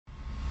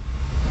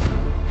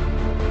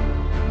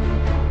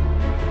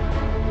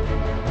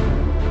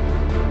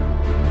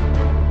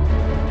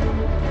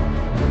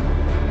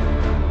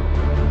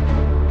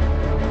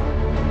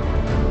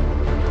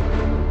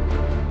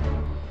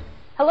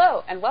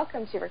and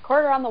welcome to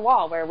Recorder on the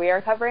Wall, where we are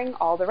covering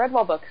all the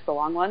Redwall books, the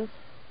long ones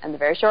and the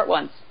very short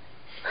ones.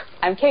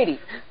 I'm Katie.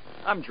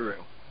 I'm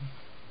Drew.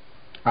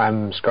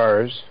 I'm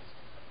Scars.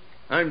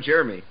 I'm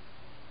Jeremy.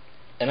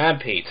 And I'm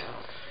Pete.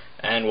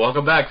 And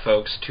welcome back,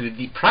 folks, to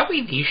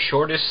probably the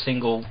shortest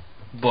single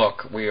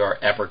book we are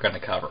ever going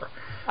to cover.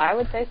 I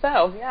would say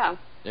so, yeah.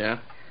 Yeah.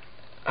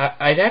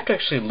 I'd have to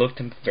actually look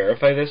to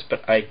verify this,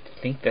 but I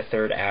think the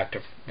third act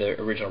of the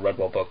original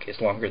Redwall book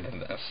is longer than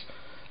this.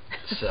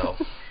 So...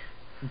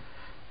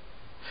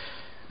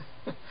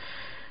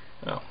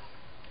 well,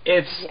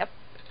 it's... Yep.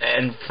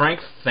 And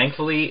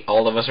thankfully,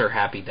 all of us are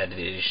happy that it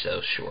is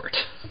so short.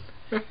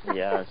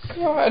 Yes.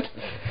 God.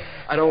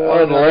 I don't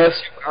want another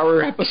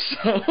 2-hour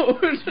episode.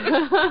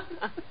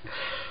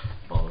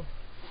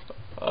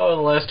 Oh,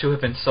 the last two have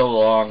been so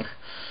long.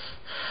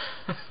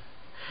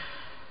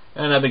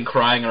 And I've been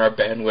crying on our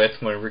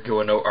bandwidth when we're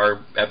going.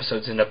 Our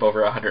episodes end up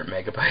over 100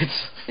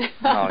 megabytes.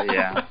 Oh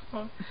yeah.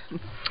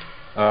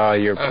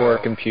 Your poor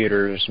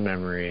computer's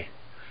memory.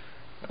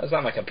 That's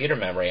not my computer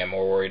memory. I'm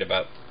more worried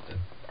about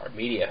our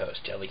media host,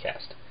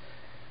 Jellycast.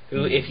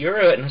 Who, if you're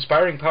an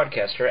aspiring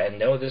podcaster, and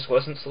no, this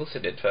wasn't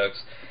solicited,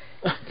 folks,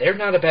 they're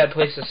not a bad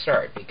place to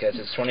start because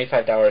it's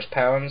 $25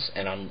 pounds,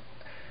 and on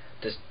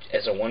this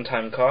as a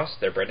one-time cost.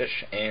 They're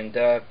British, and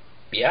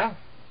yeah,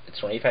 it's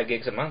 25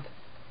 gigs a month.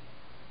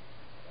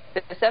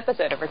 This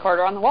episode of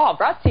Recorder on the Wall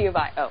brought to you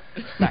by... Oh,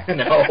 sorry.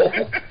 No.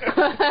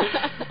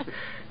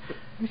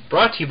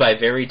 Brought to you by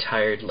Very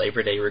Tired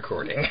Labor Day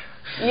Recording.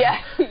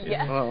 Yeah,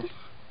 yeah. Well.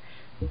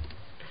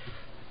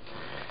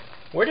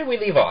 Where did we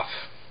leave off?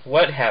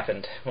 What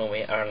happened when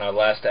we on our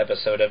last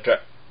episode of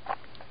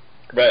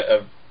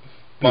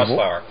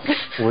Mossflower?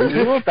 Were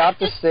you about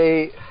to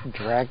say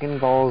Dragon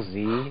Ball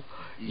Z?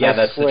 Yeah,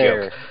 that's the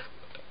joke.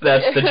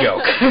 That's the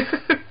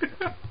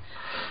joke.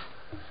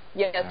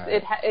 Yes,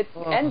 it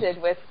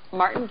ended with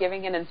Martin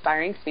giving an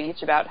inspiring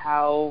speech about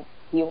how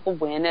he will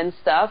win and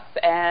stuff,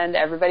 and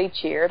everybody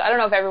cheered. I don't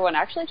know if everyone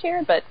actually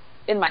cheered, but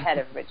in my head,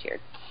 everybody cheered.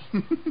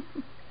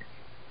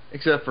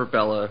 Except for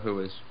Bella, who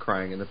was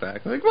crying in the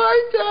back, like,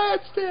 my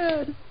dad's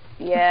dead.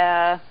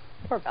 Yeah,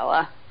 poor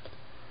Bella.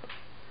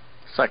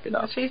 Suck it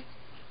up.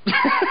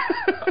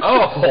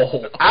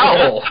 Oh,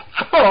 ow!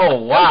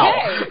 Oh, wow.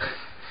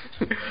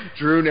 Okay.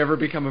 Drew never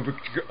become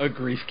a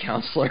grief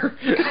counselor.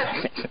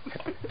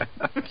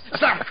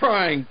 Stop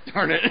crying,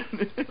 darn it.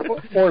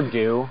 Or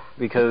do,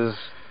 because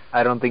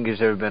I don't think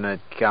there's ever been a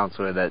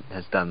counselor that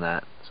has done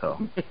that.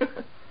 So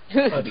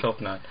Let's hope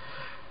not.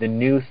 the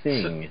new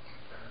thing.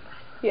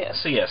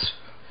 So yes,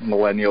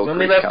 Millennial when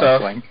we grief left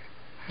counseling.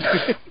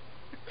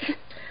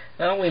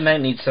 Well, we might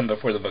need some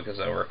before the book is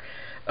over.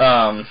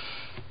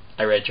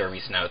 I read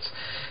Jeremy's notes,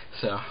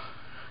 so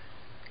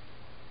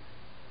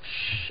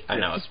I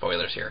know it's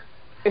spoilers here.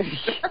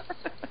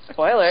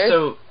 Spoilers.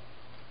 So,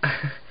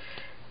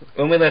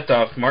 when we left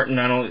off, Martin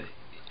not only...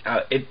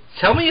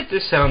 tell me if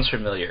this sounds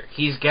familiar.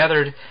 He's got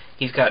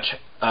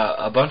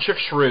a bunch of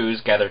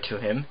shrews gathered to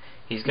him.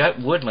 He's got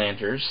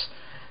woodlanders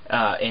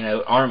in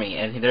an army,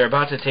 and they're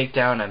about to take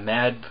down a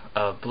mad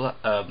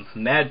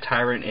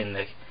tyrant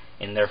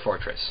in their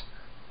fortress.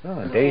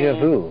 Oh, deja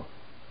vu.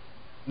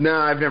 No,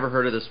 I've never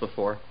heard of this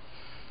before.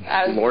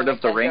 Lord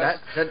of the Rings.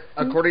 That,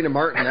 according to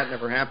Martin, that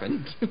never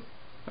happened.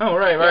 Oh,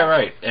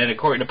 right. And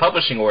according to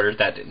publishing orders,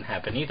 that didn't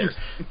happen either.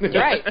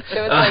 Right. So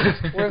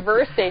it's like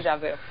reverse deja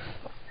vu.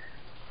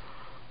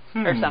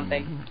 Or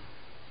something.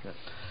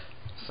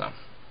 So.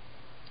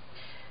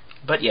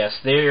 But yes,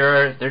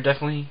 they're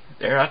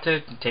out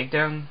to take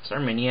down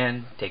Sarminia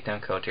and take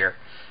down Kotir.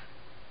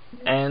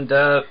 And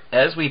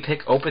as we pick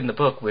open the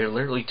book, we're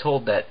literally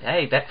told that,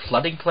 hey, that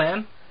flooding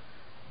plan,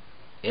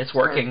 it's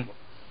working.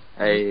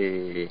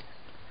 Hey.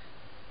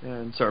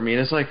 And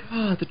Sarmina's like,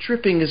 the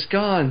dripping is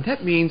gone.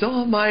 That means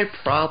all my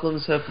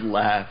problems have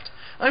left.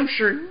 I'm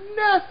sure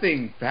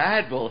nothing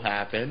bad will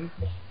happen.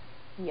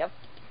 Yep.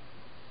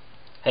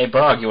 Hey,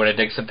 Brog, you want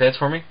to dig some pits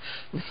for me?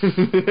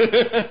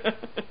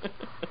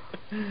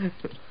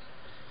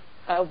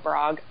 Oh,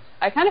 Brog.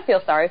 I kind of feel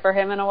sorry for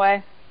him in a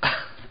way.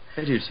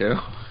 I do too.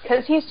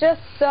 Because he's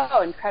just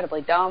so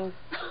incredibly dumb.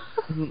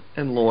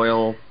 And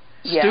loyal.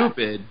 Yeah.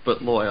 Stupid,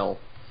 but loyal.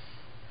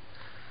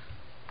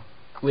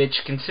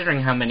 Which,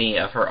 considering how many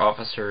of her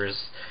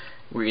officers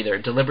were either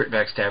deliberate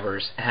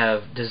backstabbers,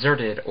 have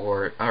deserted,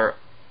 or are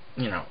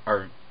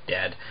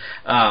dead.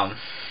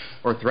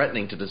 Or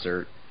threatening to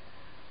desert.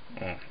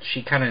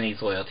 She kind of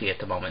needs loyalty at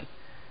the moment.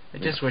 I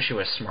just wish it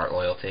was smart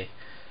loyalty.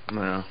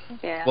 No.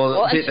 Yeah.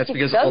 Well, and that's she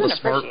because doesn't all the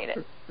smart. appreciate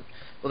it.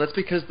 Well, that's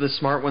because the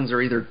smart ones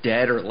are either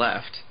dead or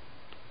left.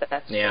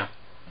 That's Yeah.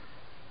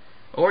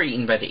 Or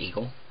eaten by the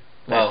eagle.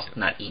 Well,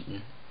 not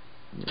eaten.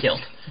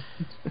 Killed.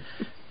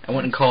 I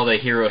wouldn't call the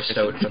hero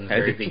Stoat from the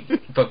very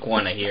book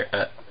one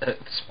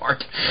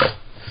smart.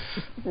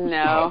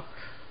 No.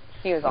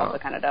 He was also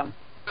kind of dumb.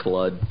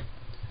 Clud.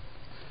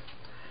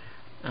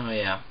 Oh,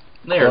 yeah.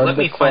 There, let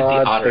me find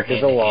the otter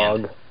hand in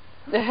hand.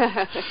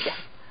 Yeah.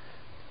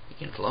 You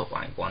can float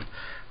like one.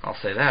 I'll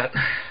say that.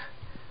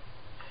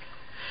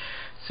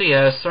 So So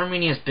yeah,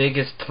 Sarmenia's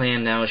biggest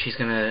plan now is she's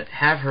going to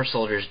have her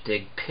soldiers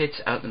dig pits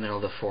out in the middle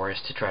of the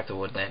forest to trap the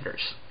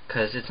Woodlanders.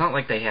 Because it's not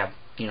like they have,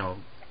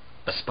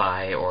 a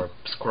spy or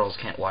squirrels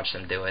can't watch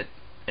them do it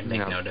and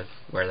make note of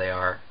where they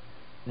are.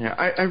 Yeah,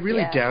 I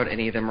really doubt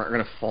any of them are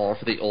going to fall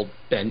for the old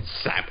bent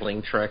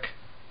sapling trick.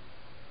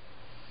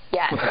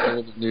 Yeah. With a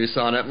little noose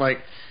on it. Like,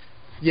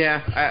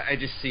 I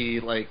just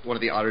see, like, one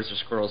of the otters or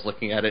squirrels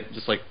looking at it,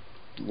 just, like,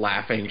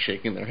 laughing,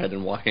 shaking their head,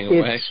 and walking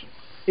away.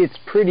 It's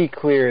pretty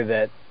clear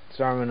that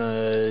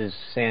Sarmena's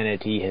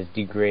sanity has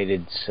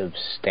degraded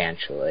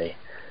substantially.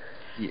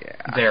 Yeah.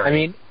 Very. I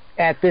mean,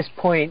 at this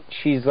point,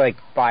 she's, like,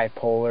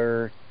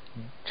 bipolar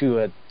to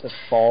a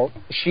fault.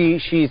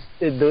 She's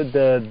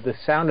the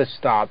sound has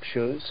stopped,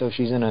 so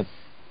she's in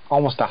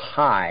almost a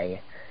high,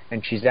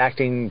 and she's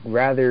acting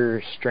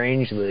rather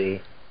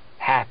strangely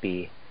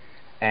happy,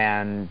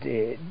 and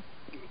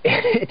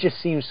it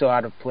just seems so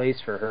out of place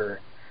for her.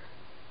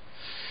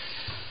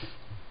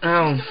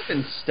 She's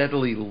been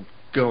steadily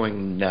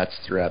going nuts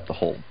throughout the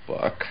whole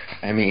book.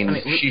 I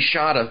mean, she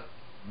shot a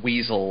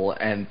weasel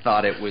and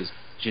thought it was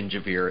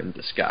Gingerbeer in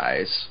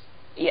disguise.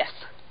 Yes.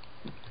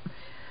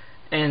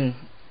 And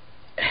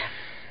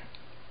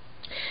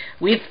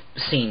we've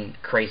seen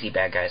crazy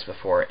bad guys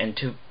before, and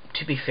to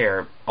be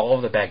fair, all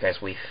of the bad guys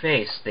we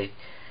face, they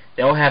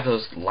all have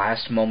those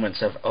last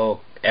moments of,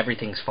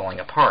 everything's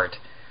falling apart.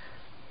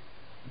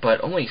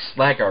 But only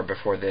Slagard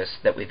before this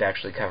that we've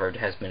actually covered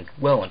has been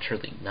well and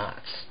truly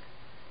nuts.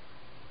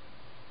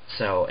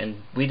 So,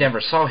 and we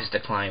never saw his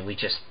decline,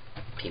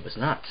 he was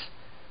nuts.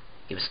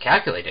 He was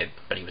calculated,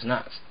 but he was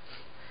nuts.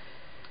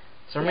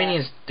 So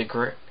Armenia's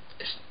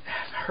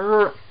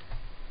her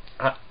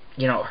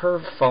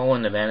fall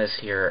into madness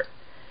here,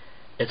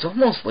 it's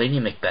almost Lady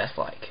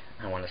Macbeth-like,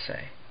 I want to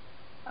say.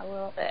 A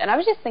little bit. And I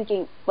was just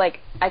thinking, like,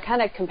 I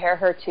kind of compare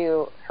her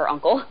to her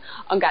uncle,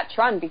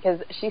 Angatron, because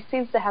she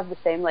seems to have the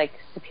same, like,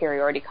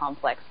 superiority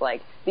complex.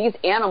 Like, these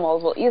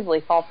animals will easily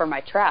fall for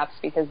my traps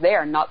because they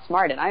are not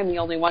smart, and I am the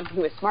only one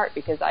who is smart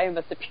because I am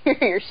a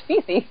superior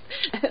species.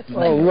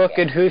 Look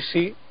at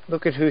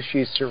who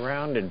she's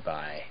surrounded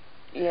by.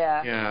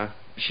 Yeah. Yeah.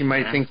 She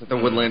might think that the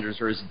Woodlanders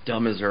are as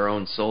dumb as her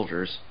own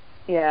soldiers.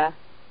 Yeah.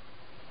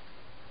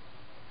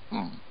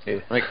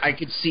 Like, I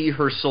could see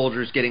her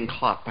soldiers getting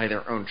caught by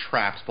their own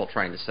traps while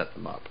trying to set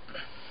them up.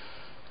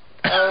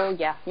 Oh,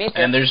 yeah, me too.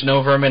 And there's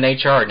no Vermin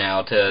HR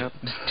now to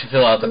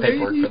fill out the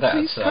paperwork for that.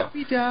 Please so cut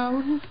me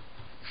down.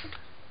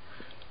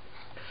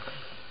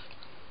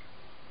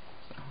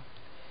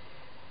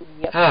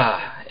 Yep.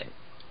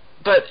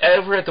 But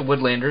over at the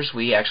Woodlanders,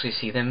 we actually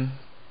see them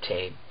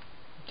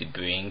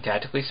being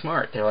tactically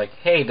smart. They're like,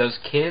 hey, those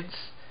kids,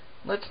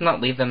 let's not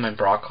leave them in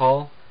Brock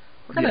Hall.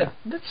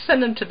 Let's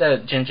send him to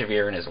the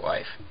Gingerbeer and his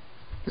wife.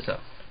 So,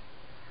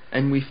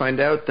 and we find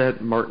out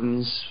that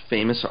Martin's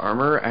famous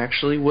armor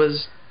actually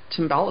was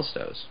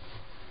Timballisto's.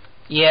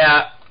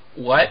 Yeah,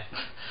 what?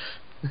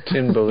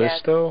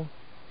 Timballisto?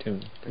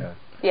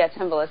 Yeah,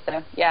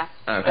 Timballisto. Yeah.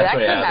 Okay.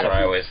 That's what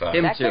I always thought.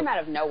 That came out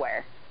of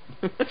nowhere.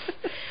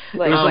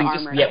 Like,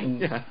 armor.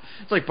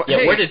 It's like,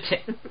 hey, where did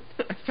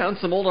I found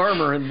some old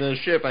armor in the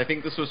ship. I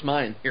think this was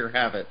mine. Here,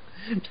 have it.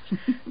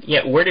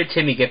 Yeah, where did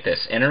Timmy get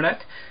this?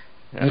 Internet?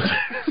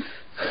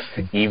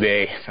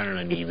 eBay. Found it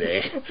on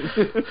eBay.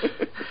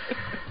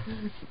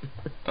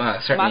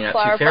 Certainly not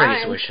two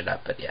fairies wish it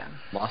up, but yeah.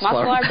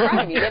 Mossflower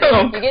Prime. You get it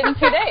in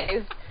 2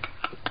 days.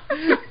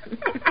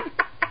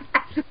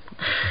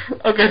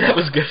 Okay, that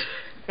was good.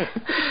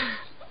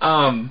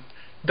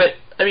 But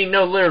I mean,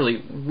 no, literally,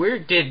 where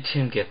did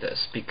Tim get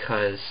this?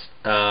 Because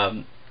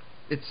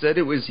it said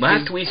it was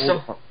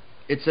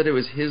It said it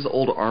was his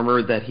old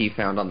armor that he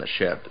found on the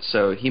ship.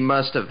 So he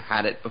must have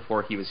had it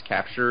before he was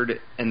captured,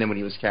 and then when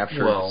he was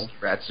captured,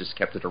 rats just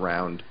kept it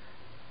around.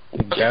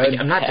 Okay,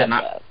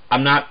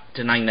 I'm not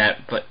denying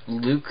that, but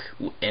Luke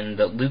in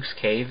Luke's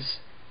caves,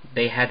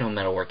 they had no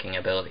metalworking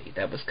ability.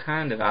 That was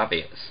kind of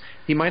obvious.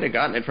 He might have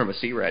gotten it from a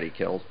sea rat he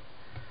killed.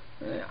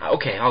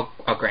 Okay, I'll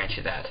grant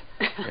you that.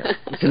 Yeah.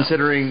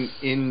 Considering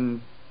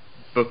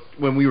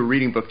when we were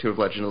reading Book 2 of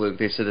Legend of Luke,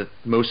 they said that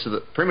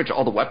pretty much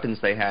all the weapons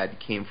they had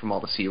came from all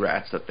the sea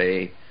rats that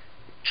they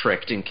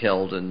tricked and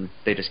killed, and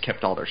they just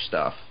kept all their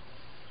stuff.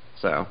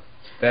 So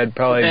that'd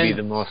probably be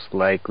the most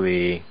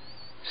likely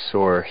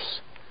source,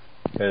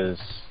 because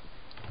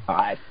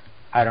I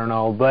don't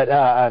know, but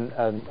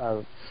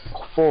a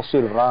full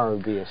suit of armor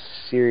would be a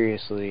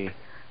seriously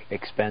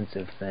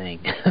expensive thing.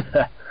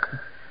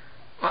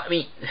 Well, I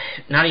mean,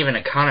 not even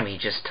economy,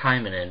 just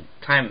time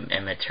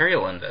and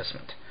material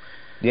investment.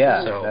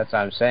 Yeah, so that's what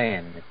I'm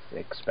saying. It's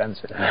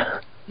expensive.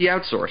 He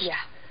outsourced.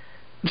 Yeah.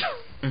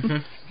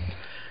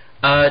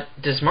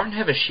 Does Martin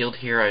have a shield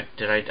here? I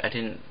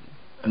didn't.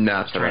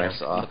 No, that's what I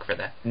saw. Look for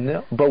that.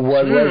 No, but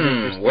what was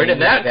interesting? Where did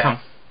that come?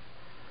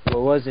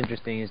 What was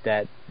interesting is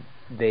that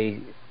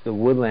the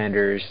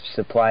Woodlanders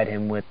supplied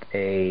him with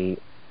a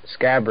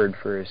scabbard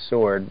for his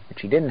sword,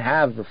 which he didn't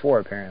have before,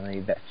 apparently,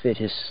 that fit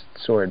his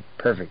sword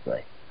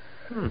perfectly.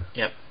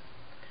 Yep.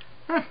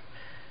 Huh.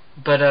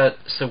 But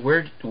so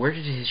where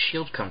did his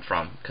shield come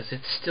from? Because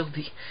it's still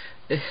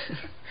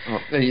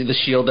The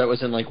shield that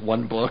was in like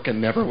one book and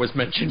never was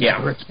mentioned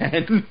ever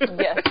again.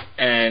 Yes.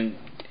 And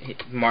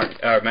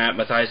Matt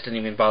Mathias didn't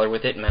even bother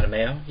with it in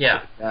Matameo.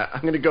 Yeah.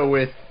 I'm going to go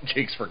with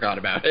Jake's forgot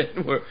about it.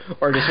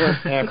 Or just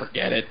went,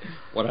 forget it.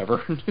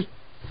 Whatever.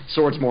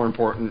 Sword's more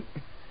important.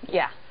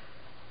 Yeah.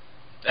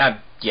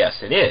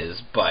 Yes, it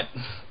is, but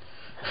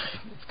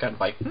it's kind of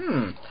like,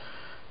 It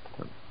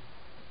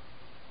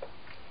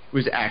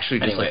was actually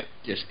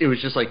just it was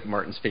just like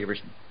Martin's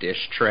favorite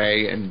dish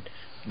tray, and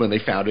when they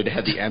found it, it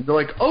had the M. They're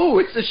like, oh,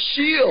 it's a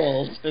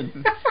shield.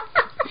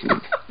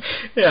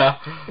 Yeah,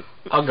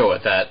 I'll go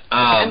with that.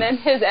 And then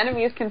his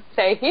enemies can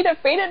say, he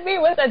defeated me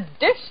with a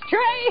dish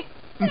tray.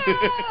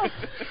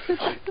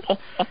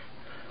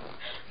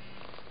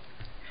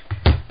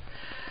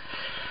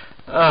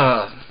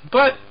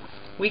 But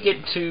we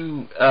get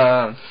to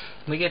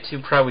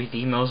probably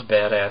the most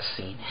badass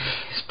scene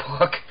in his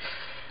book,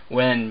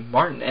 when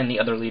Martin and the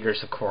other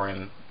leaders of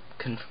Corim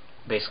can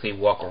basically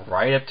walk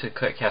right up to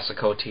Castle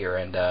Cotir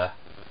and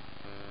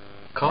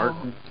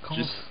calls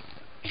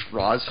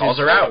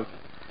her out.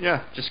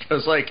 Yeah, just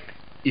goes like,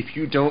 if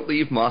you don't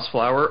leave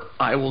Mossflower,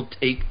 I will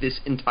take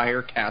this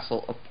entire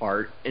castle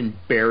apart and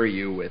bury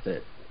you with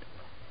it.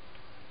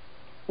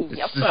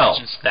 Yep. Well,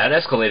 that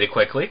escalated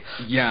quickly.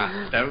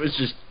 Yeah, that was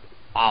just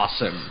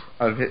awesome.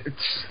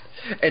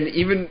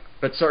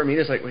 But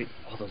Sarmina's like, wait,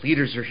 all the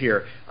leaders are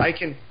here.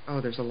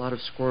 There's a lot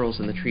of squirrels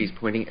in the trees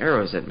pointing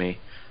arrows at me.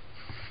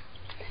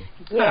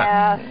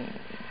 Yeah,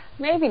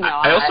 maybe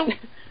not. I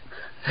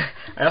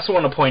also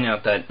want to point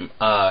out that,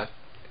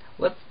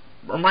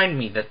 remind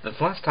me that the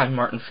last time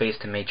Martin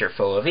faced a major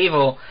foe of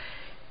evil,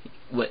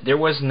 there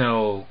was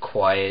no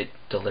quiet,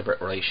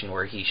 deliberate relation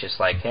where he's just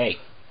like, hey,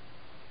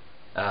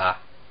 I'm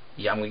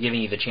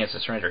giving you the chance to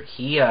surrender.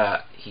 He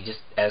just,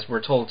 as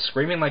we're told,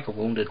 screaming like a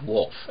wounded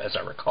wolf, as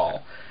I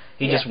recall.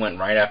 He just went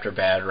right after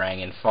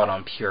Batarang and fought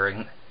on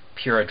pure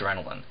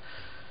adrenaline.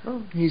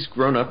 Well, he's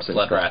grown up since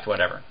blood wrath,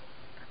 whatever.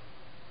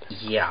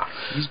 Yeah,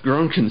 he's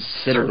grown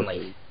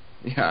considerably.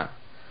 Certainly. Yeah,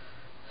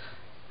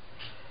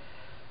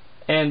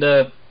 and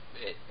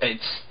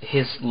it's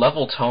his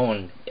level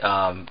tone.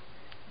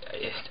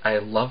 I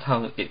love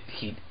how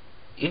he,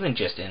 even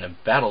just in a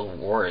battle of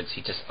words,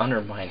 he just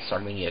undermines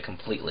Sarminia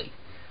completely.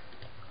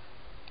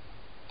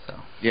 So.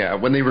 Yeah,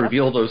 when they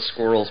reveal those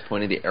squirrels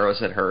pointing the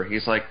arrows at her,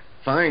 he's like,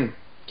 fine,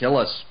 kill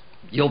us.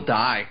 You'll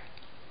die.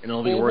 And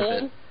it'll be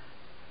worth it.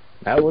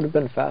 That would have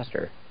been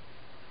faster.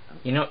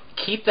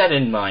 Keep that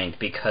in mind,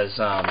 because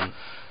I'm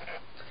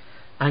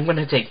going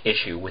to take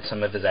issue with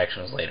some of his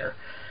actions later.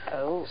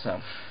 Oh.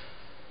 So.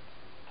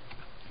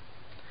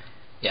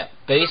 Yeah,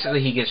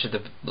 basically he gets her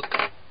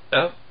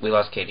Oh, we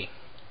lost Katie.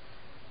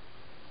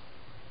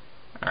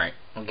 Alright,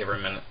 I'll give her a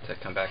minute to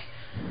come back.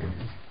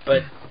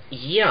 But,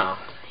 yeah,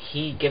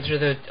 he gives her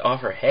the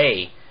offer,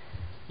 hey,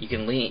 you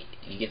can leave,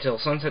 you get till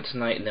sunset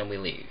tonight and then we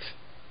leave.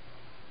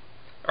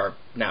 Or,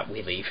 not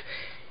we leave.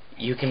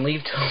 You can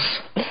leave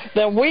till...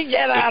 Then we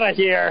get out of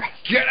here!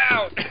 Get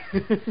out!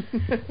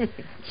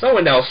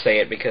 Someone else say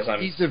it, because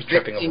I'm He's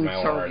tripping over my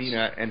own words.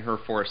 Sarmina and her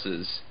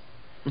forces.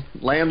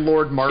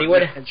 Landlord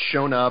Martin had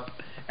shown up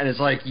and is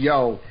like,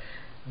 yo,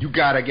 you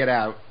gotta get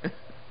out.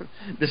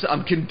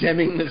 I'm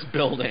condemning this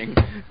building.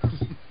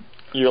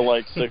 You're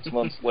like 6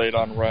 months late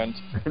on rent.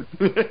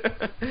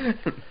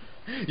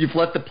 You've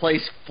let the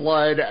place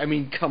flood. I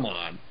mean, come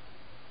on.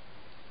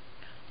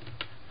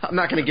 I'm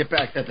not going to get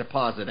back that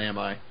deposit, am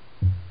I?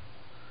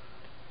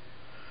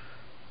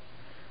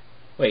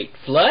 Wait,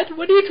 flood?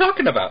 What are you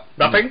talking about?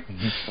 Nothing?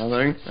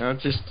 Nothing.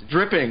 Just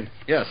dripping.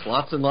 Yes,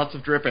 lots and lots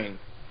of dripping.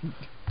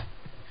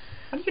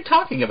 What are you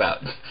talking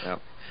about? Yeah.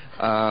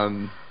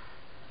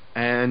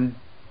 And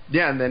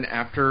then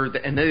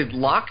and they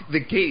lock the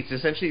gates,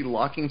 essentially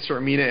locking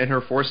Sarmina and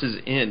her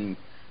forces in.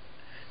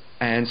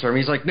 And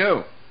Sarmina's like,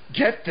 no,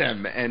 get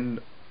them. And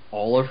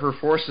all of her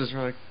forces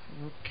are like,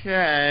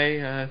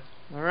 okay,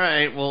 all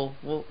right, we'll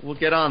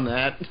get on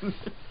that.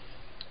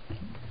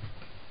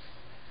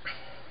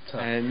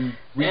 And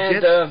we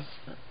get. Oh,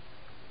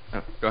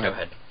 go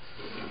ahead.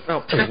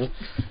 Oh.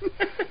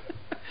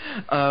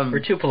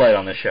 We're too polite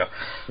on this show.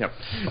 Yep.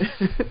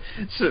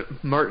 So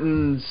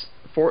Martin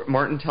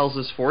tells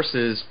his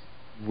forces,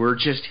 we're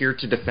just here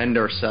to defend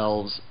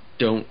ourselves.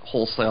 Don't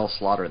wholesale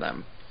slaughter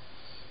them.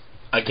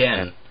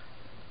 Again.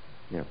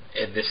 Yep.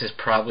 This is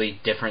probably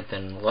different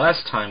than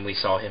last time we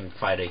saw him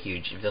fight a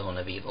huge villain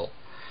of evil.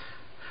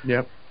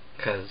 Yep.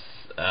 Because,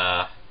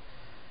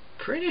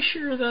 pretty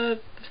sure the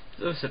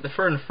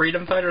Fern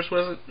Freedom Fighters,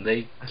 was it?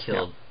 They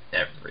killed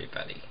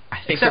everybody.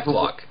 Except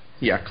Clog.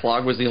 Yeah,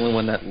 Clog was the only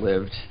one that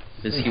lived,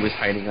 because he was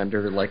hiding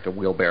under, like, a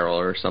wheelbarrow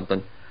or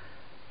something.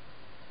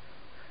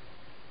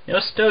 No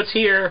Stoats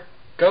here.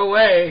 Go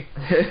away.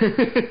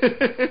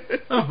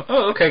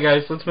 oh, okay,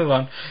 guys, let's move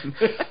on.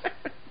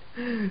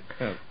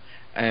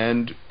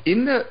 And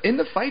in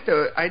the fight,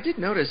 though, I did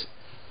notice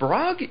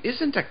Brog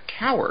isn't a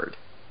coward.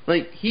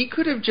 Like, he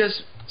could have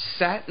just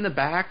sat in the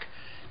back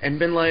and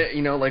been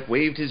like,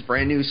 waved his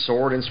brand new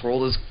sword and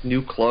swirled his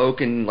new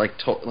cloak and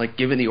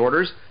given the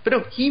orders. But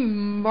no, he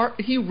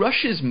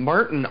rushes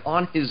Martin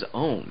on his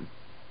own.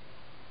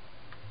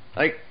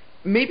 Like,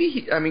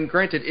 maybe I mean,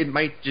 granted, it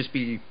might just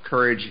be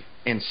courage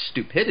and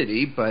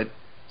stupidity, but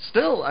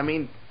still, I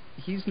mean,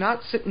 he's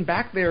not sitting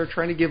back there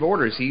trying to give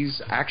orders.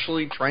 He's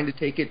actually trying to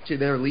take it to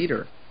their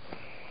leader.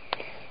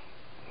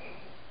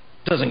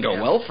 Doesn't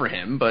go well for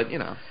him, but, you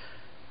know.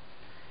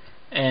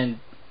 And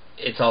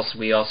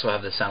we also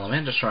have the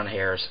Salamander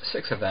Hares,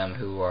 6 of them,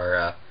 who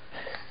are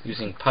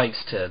using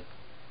pikes to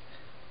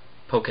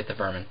poke at the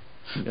vermin.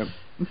 Yep.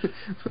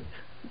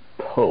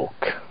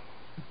 Poke.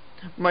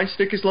 My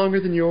stick is longer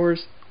than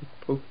yours.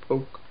 Poke,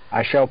 poke.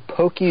 I shall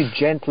poke you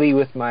gently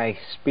with my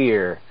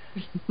spear,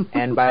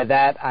 and by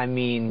that I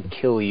mean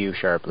kill you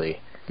sharply.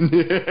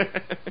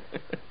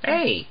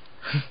 Hey!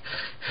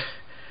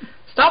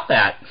 Stop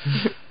that!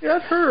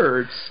 That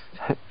hurts.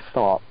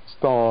 Stop.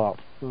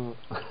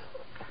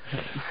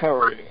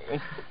 Hurry.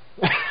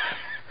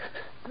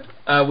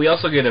 We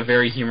also get a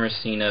very humorous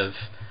scene of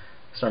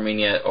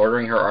Sarmenia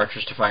ordering her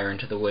archers to fire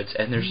into the woods,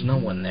 and there's no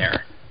one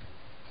there.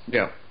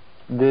 Yeah.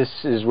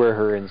 This is where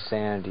her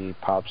insanity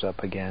pops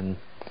up again.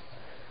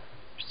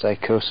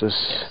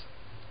 Psychosis.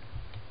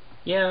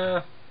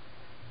 Yeah,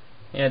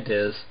 it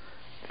is.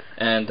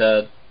 And,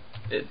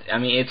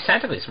 it's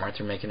tactically smart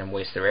they're making them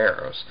waste their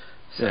arrows.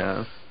 So.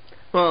 Yeah.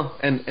 Well,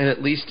 and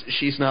at least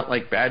she's not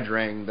like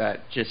Badrang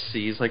that just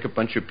sees like a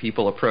bunch of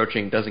people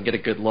approaching, doesn't get a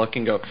good look,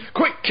 and go,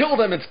 "Quick, kill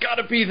them! It's got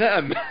to be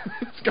them!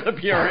 It's got to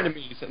be our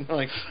enemies!" And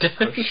like,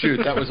 oh shoot,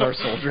 that was our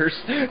soldiers.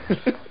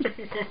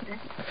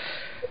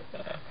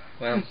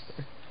 Well,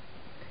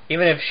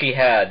 even if she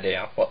had,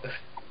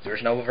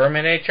 there's no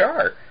vermin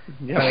HR.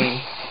 Yeah. I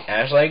mean,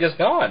 Ashleg is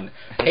gone.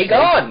 Hey,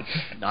 gone!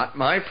 Not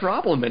my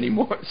problem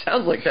anymore. It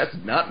sounds like that's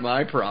not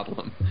my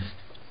problem.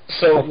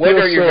 So, what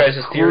are your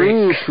guys'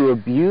 theories? To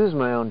abuse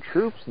my own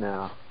troops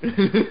now.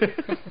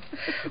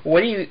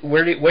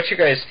 What's your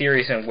guys'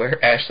 theories on where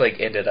Ashleg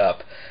ended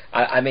up?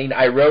 I mean,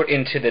 I wrote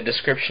into the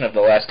description of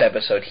the last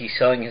episode, he's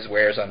selling his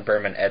wares on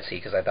Burman Etsy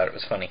because I thought it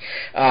was funny.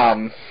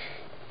 Or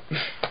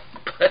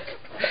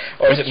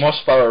is it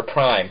Mossflower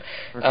Prime?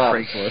 Or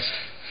Craigslist.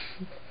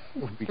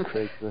 It would be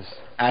Craigslist.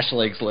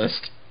 Ashleg's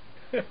list.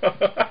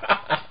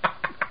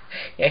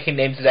 Yeah, he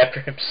names it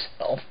after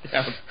himself.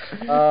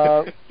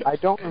 I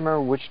don't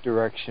remember which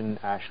direction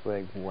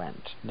Ashleg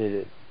went. Did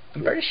it?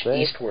 I'm very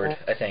eastward,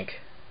 I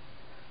think.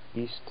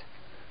 East.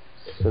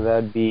 So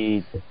that'd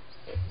be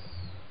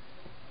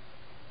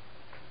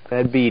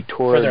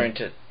toward. Further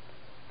into.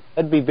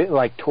 That'd be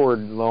like toward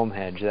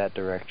Loamhedge, that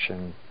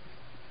direction.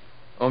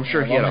 Oh, I'm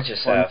sure he had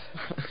a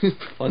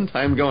fun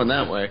time going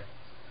that way.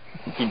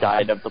 He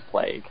died of the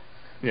plague.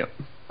 Yep.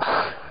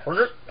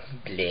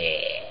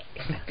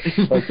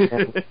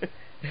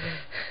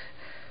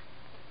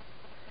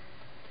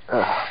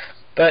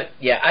 But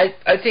yeah,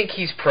 I think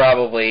he's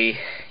probably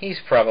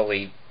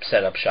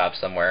set up shop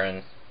somewhere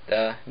and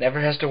never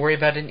has to worry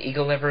about an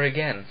eagle ever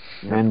again.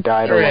 And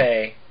died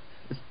Hooray!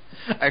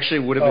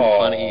 Actually, it would have been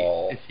funny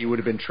if he would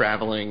have been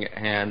traveling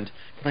and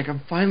like,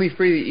 I'm finally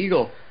free of the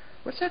eagle.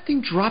 What's that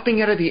thing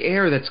dropping out of the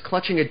air that's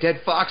clutching a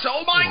dead fox?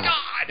 Oh my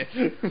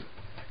God!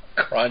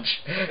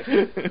 Crunch.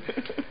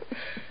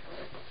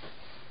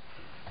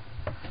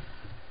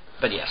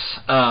 But yes,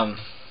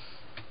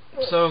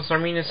 so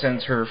Sarmenia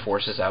sends her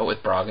forces out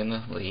with Brog in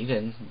the lead,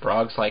 and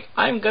Brog's like,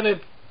 I'm gonna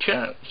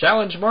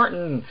challenge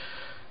Martin.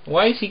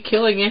 Why is he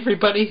killing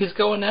everybody who's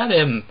going at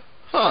him?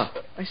 Huh,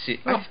 I see.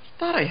 Oh. I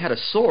thought I had a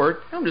sword.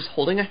 I'm just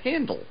holding a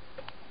handle.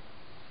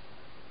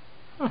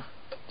 Huh.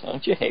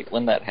 Don't you hate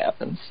when that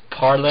happens?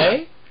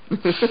 Parlay?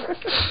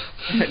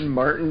 And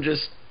Martin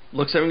just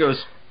looks at him and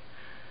goes,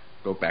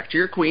 go back to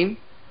your queen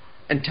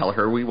and tell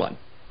her we won.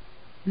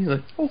 And he's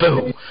like, okay.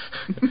 Boom.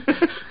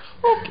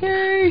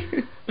 Okay.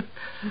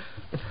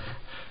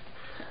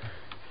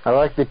 I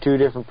like the two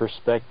different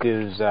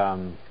perspectives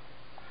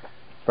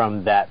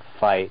from that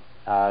fight.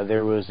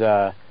 There was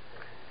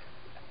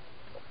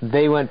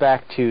they went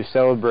back to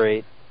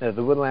celebrate. The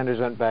Woodlanders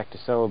went back to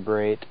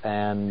celebrate,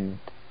 and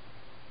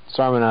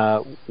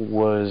Sarmenia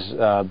was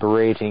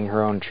berating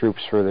her own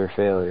troops for their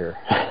failure.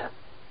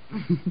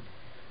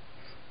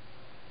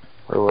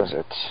 Where was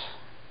it?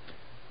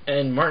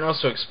 And Martin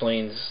also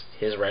explains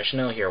his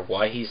rationale here,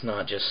 why he's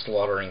not just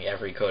slaughtering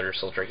every Coder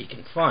soldier he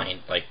can find,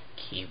 like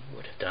he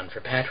would have done for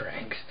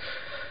Batarang.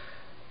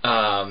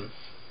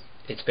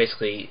 It's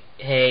basically,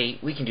 hey,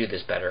 we can do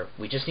this better.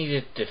 We just need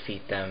to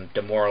defeat them,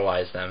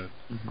 demoralize them,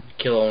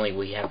 kill only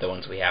we have the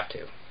ones we have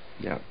to.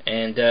 Yeah.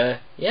 And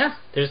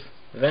there's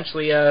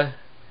eventually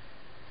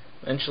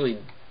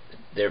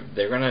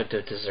they're gonna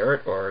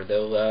desert, or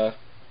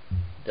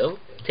they'll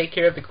take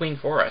care of the queen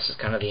for us. Is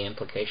kind of the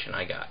implication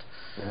I got.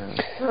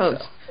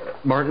 Well,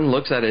 Martin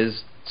looks at it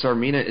as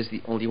Sarmenia is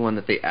the only one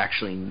that they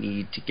actually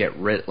need to get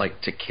rid,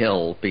 like to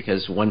kill,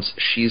 because once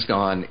she's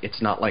gone,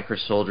 it's not like her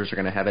soldiers are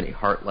going to have any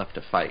heart left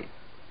to fight.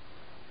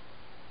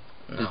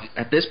 No.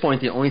 At this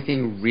point, the only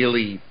thing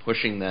really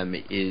pushing them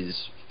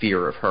is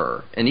fear of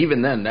her, and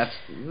even then, that's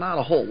not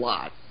a whole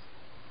lot.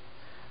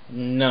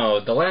 No,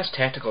 the last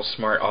tactical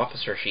smart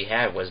officer she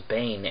had was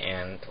Bane,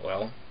 and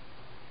well,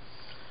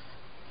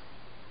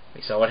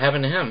 we saw what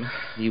happened to him.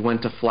 He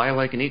went to fly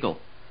like an eagle.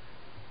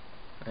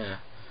 Yeah.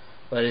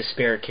 Let his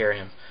spirit carry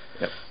him.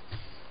 Yep.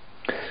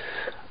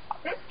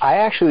 I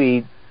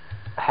actually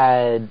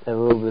had a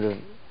little bit of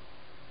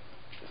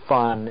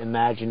fun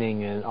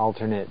imagining an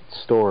alternate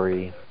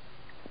story.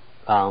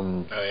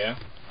 Oh, yeah?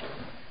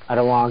 I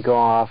don't want to go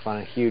off on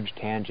a huge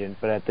tangent,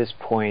 but at this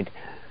point,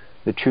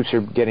 the troops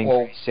are getting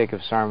pretty sick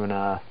of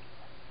Sarmana.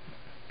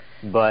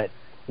 But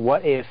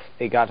what if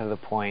it got to the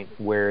point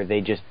where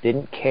they just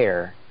didn't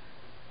care?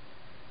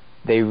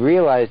 They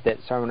realized that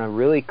Sarmana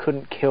really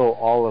couldn't kill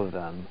all of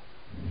them.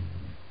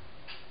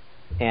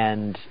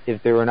 And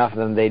if there were enough of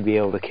them, they'd be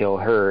able to kill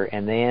her.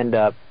 And they end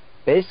up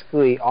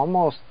basically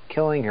almost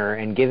killing her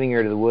and giving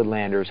her to the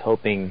Woodlanders,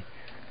 hoping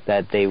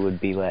that they would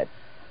be let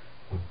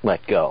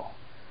go.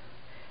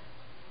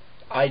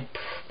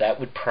 That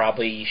would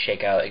probably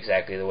shake out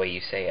exactly the way you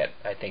say it.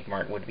 I think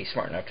Martin would be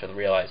smart enough to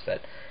realize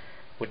that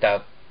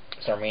without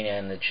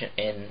Sarmina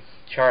in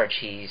charge,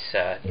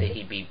 that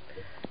he'd be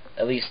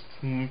at least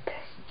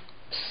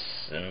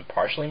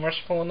partially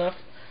merciful enough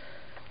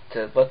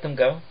to let them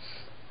go.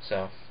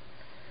 So.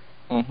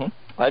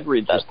 I'd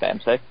read that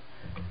fanfic.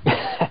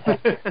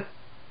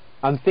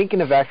 I'm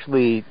thinking of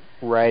actually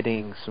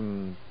writing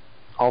some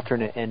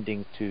alternate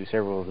endings to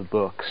several of the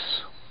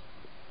books.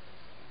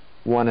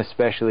 One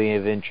especially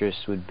of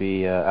interest would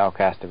be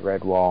Outcast of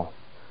Redwall,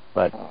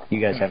 but you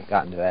guys haven't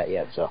gotten to that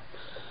yet, so.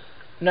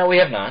 No, we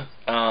have not.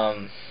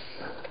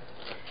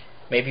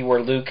 Maybe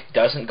where Luke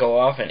doesn't go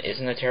off and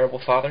isn't a terrible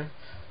father.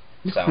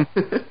 So.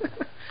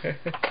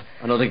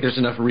 I don't think there's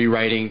enough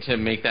rewriting to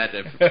make that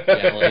a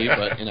reality,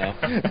 but, you know.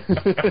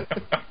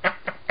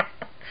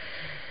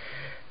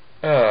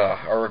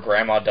 Or where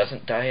Grandma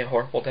doesn't die a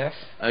horrible death.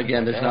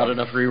 Again, there's not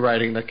enough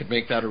rewriting that could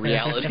make that a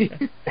reality.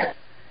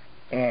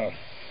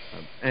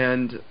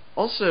 And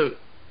also,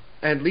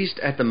 at least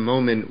at the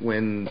moment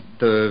when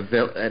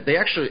they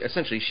actually,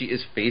 essentially, she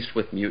is faced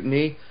with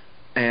mutiny,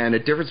 and a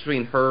difference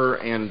between her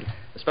and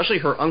especially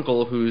her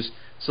uncle, whose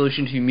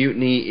solution to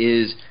mutiny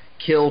is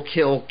kill,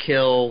 kill,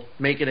 kill,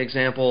 make an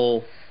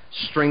example,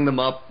 string them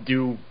up,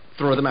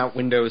 throw them out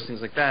windows,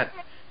 things like that.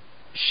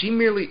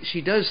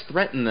 She does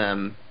threaten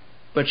them,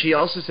 but she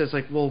also says,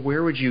 like, well,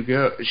 where would you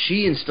go?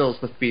 She instills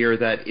the fear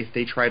that if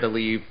they try to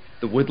leave,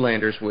 the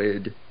Woodlanders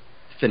would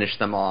finish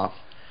them off.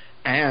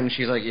 And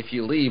she's like, if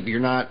you leave,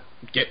 you're not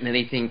getting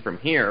anything from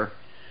here.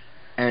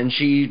 And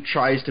she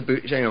tries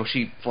to,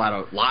 she flat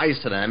out lies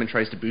to them and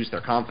tries to boost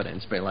their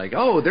confidence by like,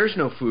 oh, there's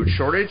no food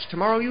shortage.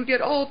 Tomorrow you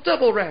get all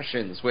double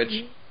rations,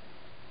 which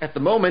at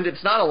the moment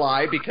it's not a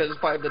lie because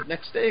by the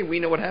next day we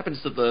know what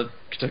happens to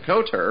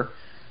Koter.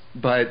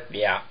 But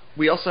yeah,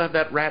 we also have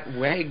that rat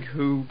Weg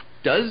who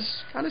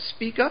does kind of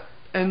speak up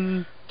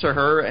to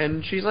her,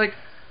 and she's like,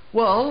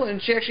 well,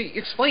 and she actually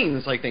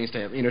explains like things to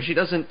him. She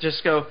doesn't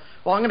just go,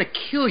 well, I'm going to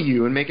kill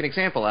you and make an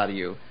example out of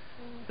you.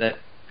 That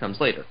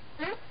comes later.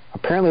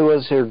 Apparently it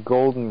was her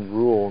golden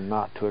rule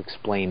not to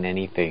explain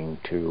anything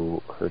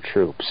to her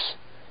troops,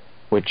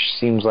 which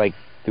seems like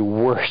the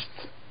worst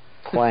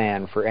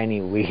plan for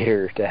any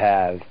leader to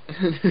have.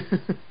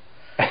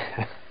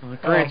 Well,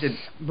 granted,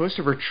 most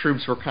of her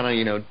troops were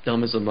kind of,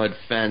 dumb as a mud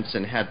fence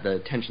and had the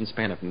attention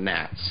span of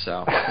gnats,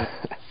 so...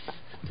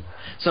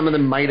 Some of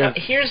them might have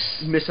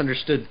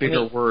misunderstood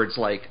bigger words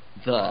like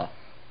the.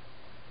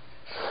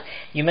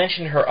 You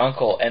mentioned her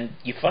uncle, and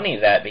you funny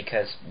that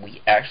because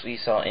we actually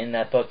saw in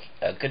that book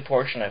a good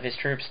portion of his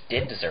troops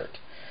did desert.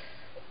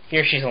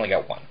 Here she's only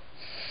got one.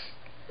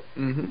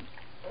 Mm-hmm.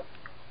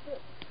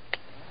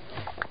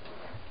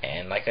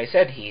 And like I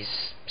said,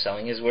 he's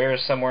selling his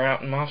wares somewhere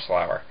out in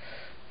Mossflower.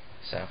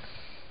 So.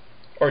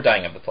 Or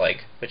dying of the plague,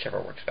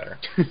 whichever works better.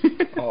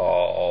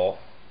 Oh.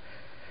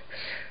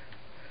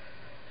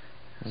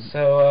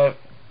 So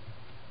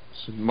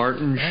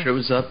Martin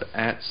shows up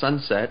at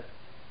sunset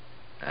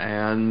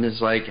and is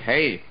like,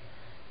 hey,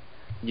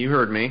 you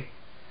heard me.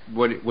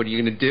 What are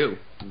you going to do?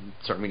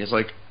 Sarmina's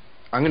like,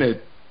 I'm going to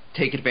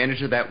take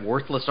advantage of that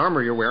worthless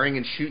armor you're wearing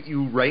and shoot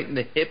you right in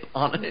the hip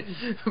on it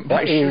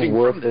by shooting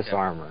worthless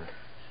armor.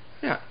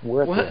 Yeah.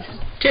 Worthless.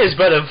 Tis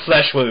but a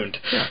flesh wound.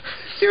 Yeah.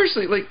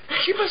 Seriously, like,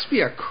 she must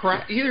be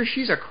either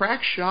she's a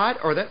crack shot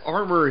or that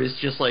armor is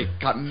just, like,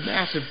 got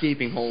massive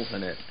gaping holes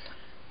in it.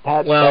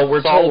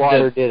 We're told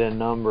that did a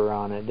number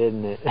on it,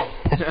 didn't it?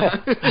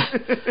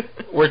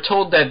 We're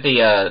told that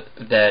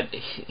that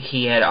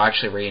he had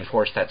actually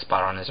reinforced that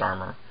spot on his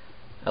armor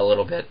a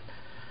little bit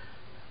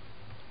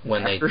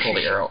when they pulled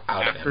the arrow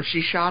out of him. After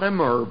she shot him,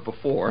 or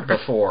before?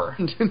 Before.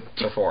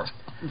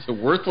 It's a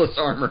worthless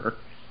armor.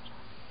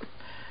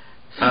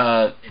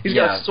 He's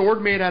got a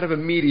sword made out of a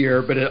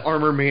meteor, but an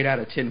armor made out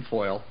of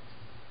tinfoil.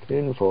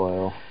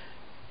 Tinfoil.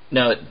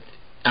 No,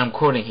 I'm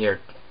quoting here.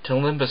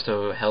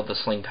 Limbusto held the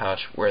sling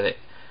pouch where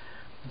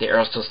the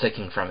arrow still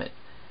sticking from it.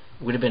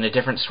 It would have been a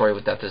different story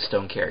without the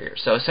stone carrier.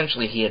 So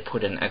essentially, he had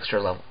put an extra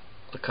level,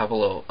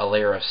 a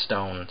layer of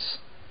stones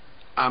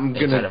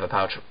inside of a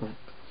pouch.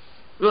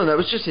 Well, that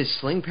was just his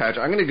sling pouch.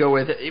 I'm gonna go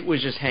with it. It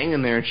was just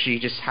hanging there, and she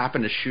just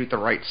happened to shoot the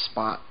right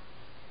spot.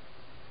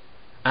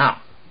 Oh.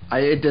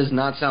 It does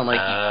not sound like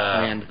he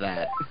planned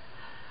that.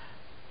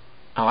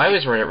 Oh, I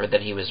always read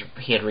that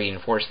he had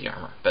reinforced the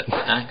armor, but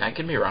I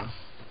could be wrong.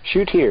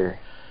 Shoot here.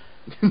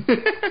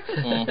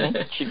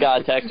 Mm-hmm. She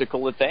got a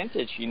tactical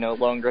advantage. She no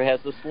longer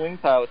has the sling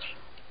pouch.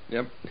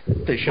 Yep.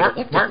 They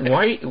should Martin,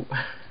 why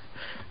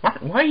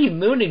are you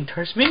mooning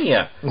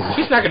Tarsminia?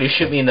 She's not going to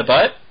shoot me in the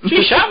butt.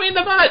 She shot me in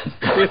the butt.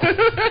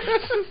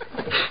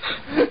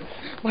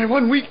 My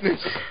one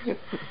weakness.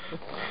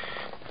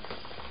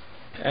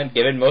 And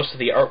given most of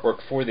the artwork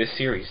for this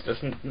series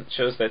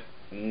shows that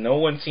no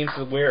one seems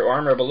to wear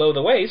armor below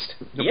the waist.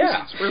 Nobody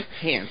seems to wear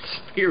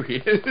pants.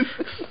 Period.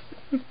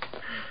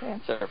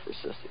 Pants are for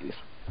sissies.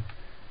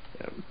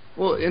 Yeah.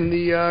 Well, in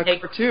the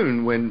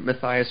cartoon, when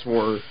Matthias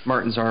wore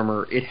Martin's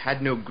armor, it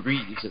had no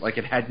greaves.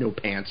 It had no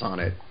pants on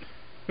it.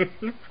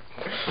 It's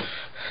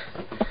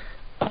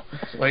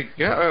like,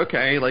 yeah,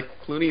 okay. Like,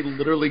 Clooney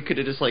literally could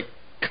have just,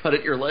 cut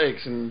at your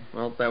legs, and,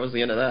 well, that was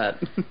the end of that.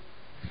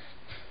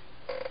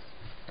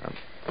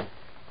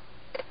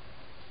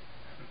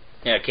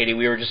 Yeah, Katie,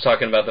 we were just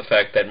talking about the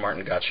fact that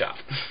Martin got shot.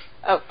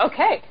 Oh,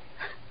 okay.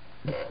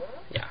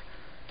 Yeah.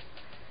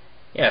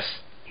 Yes.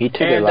 He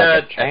took it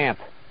like a champ.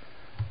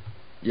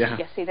 Yeah.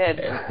 Yes, he did.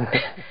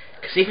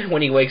 Because even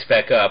when he wakes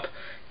back up,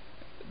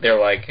 they're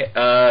like,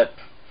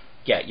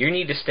 yeah, you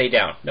need to stay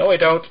down. No, I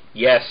don't.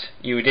 Yes,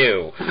 you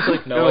do. He's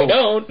like, no, I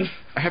don't.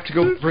 I have to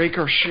go break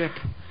our ship.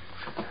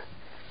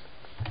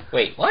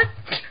 Wait, what?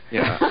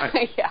 Yeah.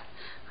 Yeah.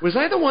 Was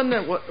I the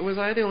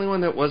only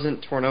one that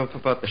wasn't torn up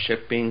about the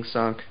ship being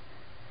sunk?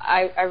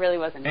 I really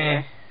wasn't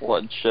here.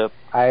 What ship?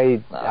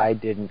 I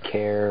didn't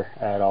care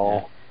at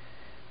all.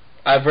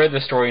 I've read the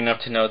story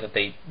enough to know that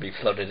they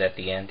refloated at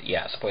the end.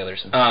 Yeah,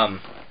 spoilers.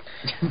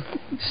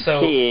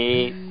 So.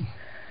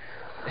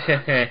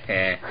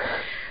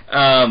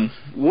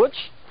 Which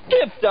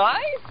ship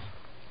dies?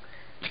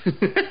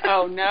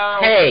 Oh no!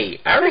 Hey,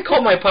 I already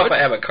called my Papa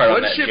Abbott card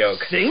on that ship joke.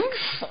 Sinks?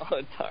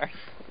 Oh, darn.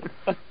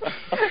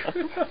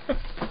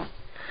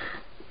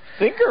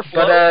 Sinker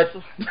But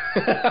floats.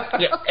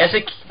 yeah,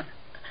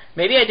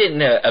 maybe I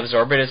didn't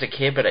absorb it as a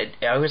kid, but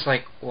I was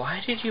like,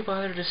 why did you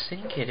bother to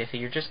sink it if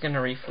you're just going to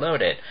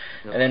refloat it?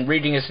 Yep. And then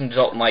reading as an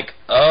adult, I'm like,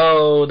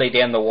 oh, they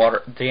dammed the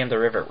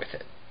river with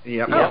it.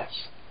 Yep. Oh.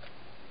 Yes.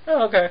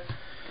 Oh, okay.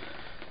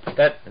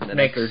 That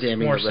makes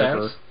more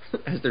sense.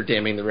 As they're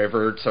damming the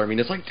river, so I mean,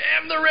 it's like,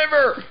 damn the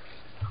river!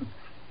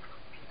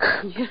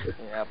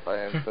 Yep, I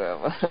am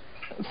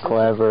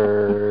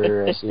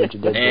Clever. I see what you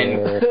did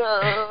there.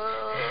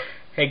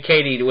 Hey,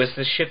 Katie, was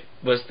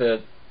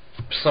the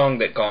song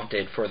that Gaunt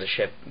did for the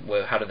ship?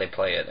 How did they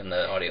play it in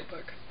the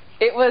audiobook?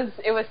 It was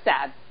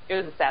sad. It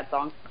was a sad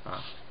song.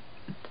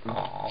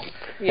 Aww.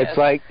 Yes.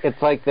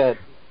 It's like that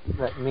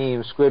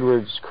meme.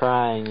 Squidward's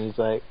crying. He's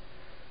like,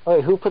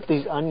 "Wait, who put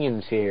these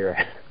onions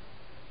here?"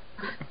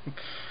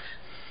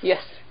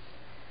 Yes.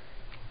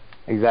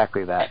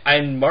 Exactly that.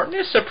 And Martin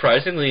is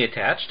surprisingly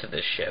attached to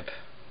this ship.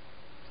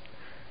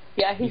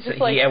 Yeah, he's just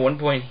like... He, at one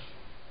point...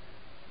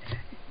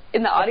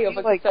 In the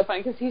audiobook, it's so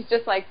funny, because he's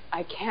just like,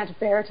 I can't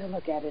bear to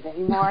look at it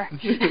anymore.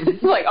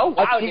 It's like, oh,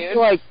 wow, dude.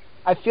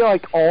 I feel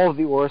like all of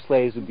the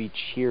Orslaves would be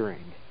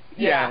cheering.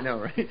 Yeah, I know,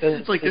 right?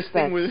 It's like this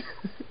thing was...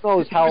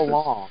 knows how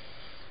long.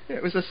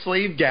 It was a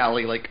slave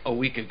galley, a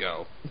week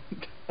ago.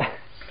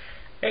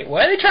 Hey,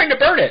 why are they trying to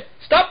burn it?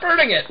 Stop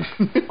burning it!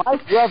 My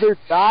brother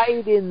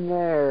died in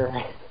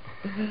there.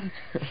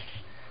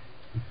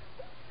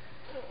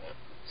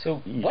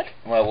 So, what?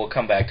 Well, we'll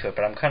come back to it,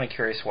 but I'm kind of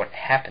curious what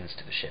happens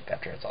to the ship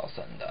after it's all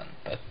said and done.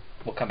 But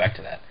we'll come back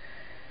to that.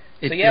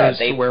 It goes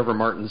to wherever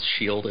Martin's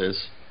shield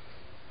is.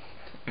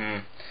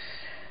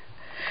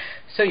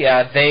 So,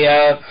 yeah,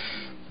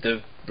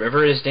 the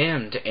river is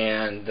dammed,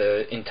 and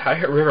the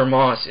entire River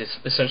Moss is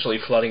essentially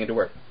flooding into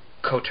where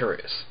Kotur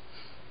is.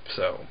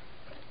 So...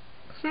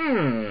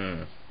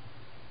 And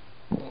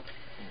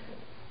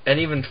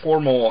even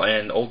Formal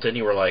and Old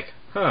Denny were like,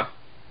 huh,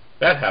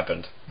 that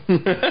happened.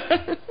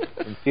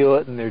 And feel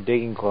it in their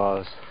digging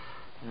claws.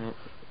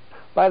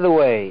 By the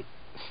way,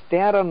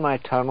 stand on my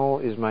tunnel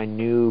is my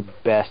new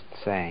best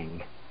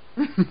saying.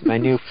 My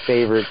new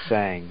favorite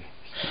saying.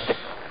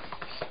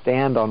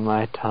 Stand on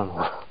my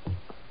tunnel.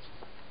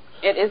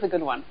 It is a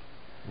good one.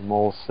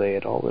 Moles say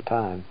it all the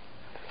time.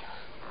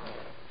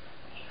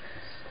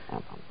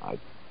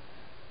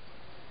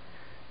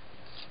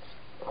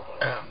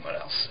 What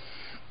else?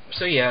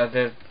 So yeah,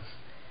 then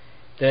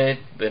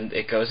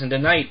it goes into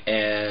night,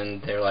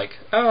 and they're like,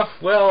 "Oh,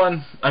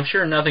 well, I'm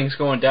sure nothing's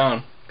going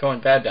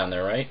bad down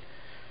there, right?"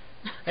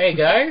 Hey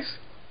guys,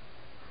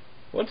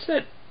 what's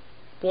that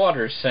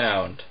water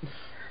sound?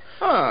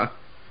 Huh?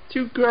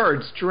 2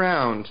 guards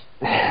drowned.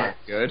 Not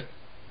good.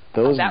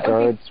 Those that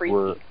guards would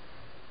were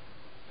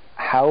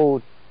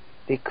how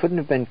they couldn't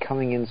have been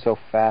coming in so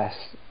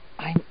fast.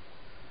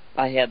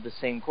 I had the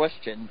same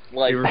question.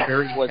 They were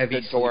very was heavy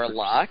the door sleepers.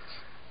 locked?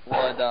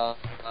 Well,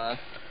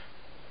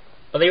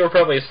 they were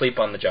probably asleep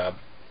on the job.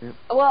 Yep.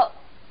 Well,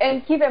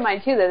 and keep in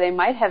mind, too, that they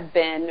might have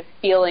been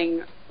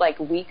feeling,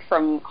 weak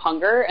from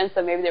hunger, and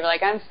so maybe they were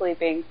like, I'm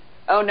sleeping.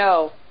 Oh,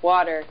 no,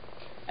 water.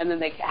 And then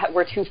they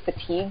were too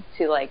fatigued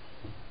to,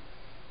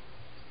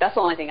 That's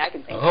the only thing I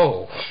can think of.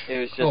 Oh. It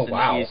was just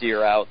an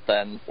easier out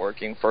than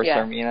working for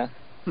Sarmina.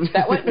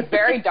 That went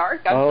very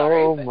dark. I'm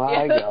sorry. Oh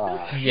my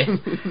god. Yeah.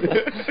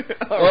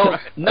 Well,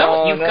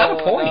 no, you've got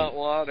a point. Not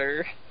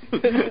water.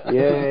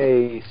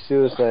 Yay,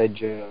 suicide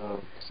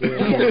jokes.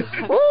 Yay.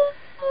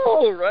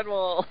 Oh, red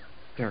wall.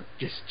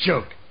 Darkest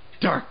joke.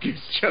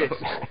 Darkest joke.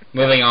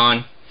 Moving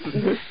on.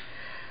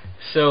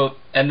 So,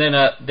 and then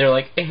they're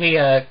like,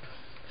 hey,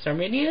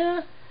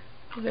 Sarminia,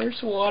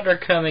 there's water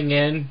coming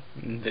in.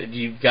 And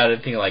you've got to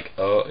think like,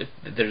 oh,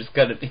 there's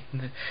got to be...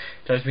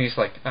 Sarminia's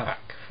like, ah,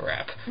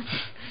 crap.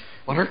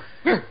 Water?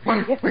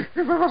 Water? She takes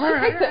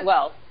it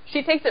well.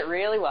 She takes it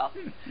really well.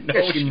 No,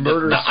 Yeah, she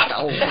murders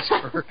not.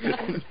 Whisper.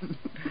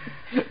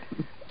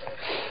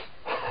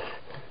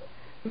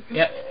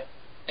 Yeah.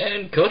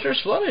 And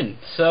Kosher's flooding.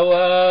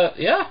 So,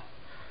 yeah.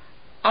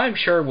 I'm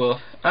sure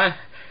this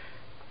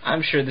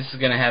is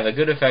going to have a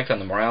good effect on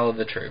the morale of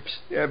the troops.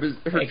 Yeah, but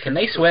Hey, can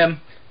they swim?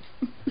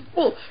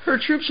 Well, her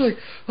troops are like,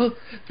 well,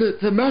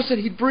 the mouse said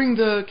he'd bring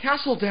the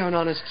castle down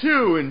on us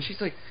too, and she's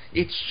like,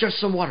 it's just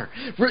some water.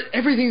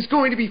 Everything's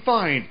going to be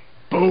fine.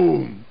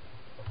 Boom.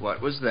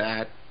 What was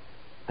that?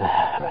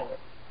 And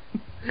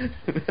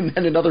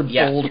then another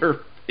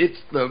boulder hits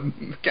the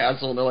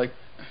castle, and they're like,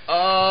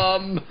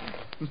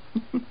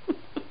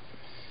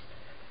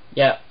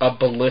 Yeah, a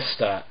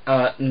ballista.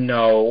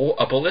 No,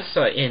 a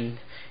ballista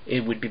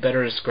it would be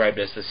better described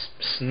as this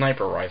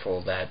sniper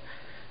rifle that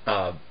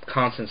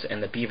Constance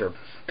and the Beaver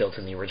built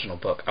in the original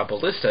book. A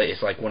ballista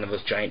is like one of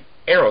those giant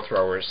arrow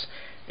throwers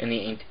in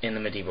the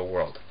medieval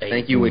world.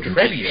 Thank you,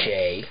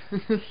 Wikipedia.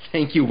 Trebuchet.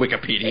 Thank you,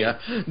 Wikipedia.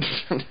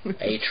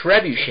 A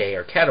trebuchet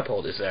or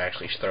catapult is that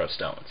actually throw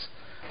stones.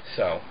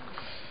 So.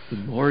 The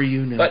more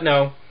you know. But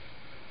no,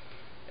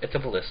 it's a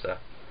ballista.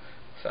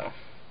 So.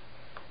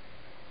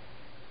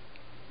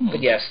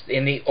 But yes,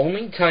 in the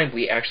only time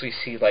we actually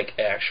see like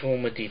actual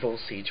medieval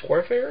siege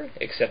warfare,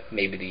 except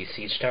maybe the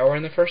siege tower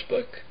in the first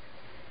book,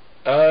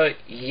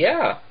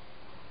 yeah,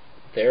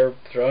 they're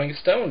throwing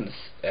stones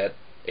at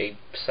a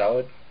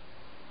solid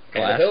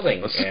kind of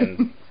building.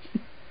 And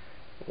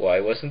why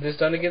wasn't this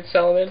done against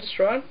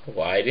Salamandastron?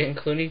 Why didn't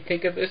Clooney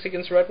think of this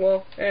against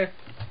Redwall?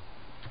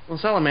 Well,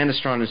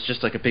 Salamandastron is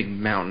just like a big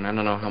mountain. I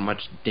don't know how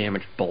much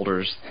damage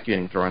boulders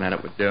getting thrown at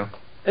it would do.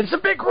 It's a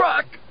big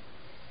rock.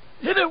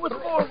 Hit it with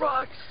more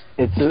rocks.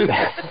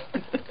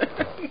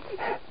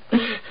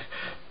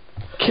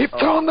 Keep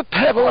throwing the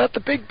pebble at the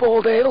big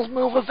boulder. It'll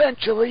move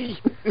eventually.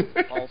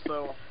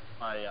 Also,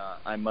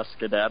 I must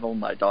skedaddle.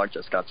 My dog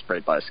just got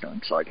sprayed by a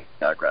skunk, so I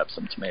gotta grab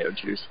some tomato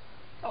juice.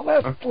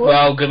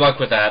 Well, good luck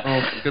with that.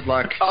 Oh, good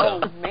luck. Oh,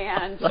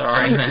 man.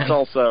 Sorry, man.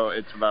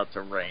 It's about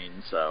to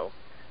rain, so...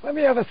 Let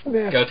me have a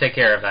sniff. Go take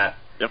care of that.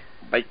 Yep,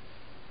 bye.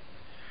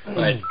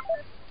 Right.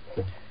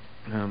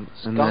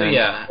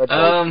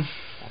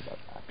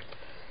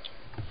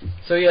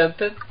 So yeah,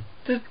 the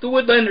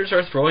Woodlanders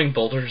are throwing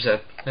boulders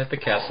at the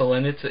castle,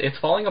 and it's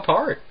falling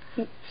apart.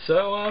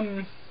 So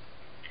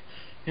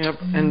Yep,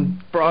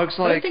 and Brog's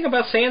like. The thing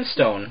about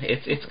sandstone,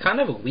 it's kind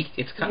of a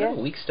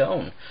weak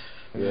stone.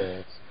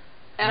 Yes.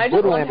 And I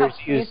just love how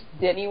pleased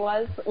Denny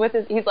was with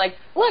his. He's like,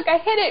 "Look, I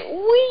hit it!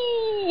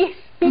 Whee!"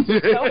 He's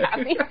so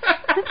happy.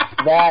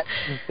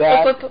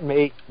 that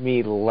made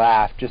me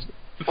laugh. Just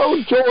oh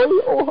joy,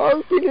 oh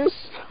happiness,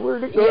 where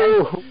to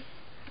go?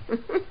 Yes.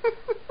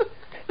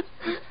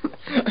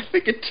 I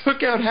think it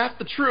took out half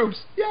the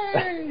troops.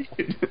 Yay!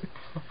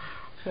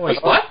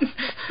 Wait, what?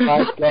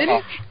 My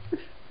gosh.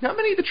 Not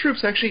many of the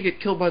troops actually get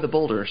killed by the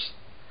boulders.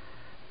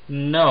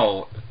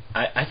 No,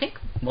 I think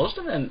most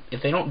of them,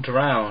 if they don't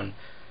drown,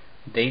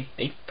 they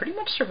pretty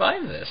much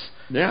survive this.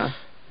 Yeah.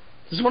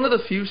 This is one of the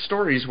few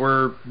stories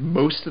where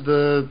most of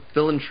the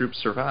villain troops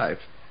survive.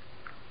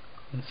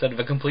 Instead of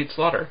a complete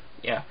slaughter.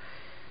 Yeah.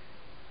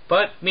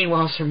 But,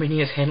 meanwhile,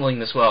 Sarminia is handling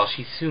this well.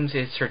 She assumes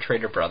it's her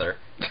traitor brother.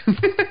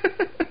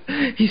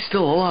 He's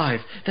still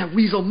alive. That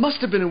weasel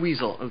must have been a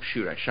weasel. Oh,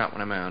 shoot, I shot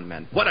one of my own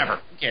men. Whatever.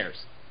 Who cares?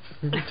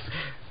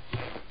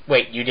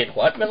 Wait, you did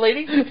what,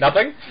 milady?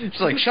 Nothing? She's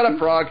like, shut up,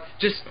 Frog.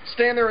 Just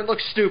stand there and look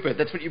stupid.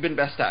 That's what you've been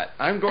best at.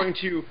 I'm going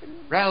to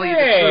rally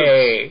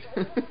the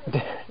troops.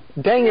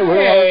 Dang it,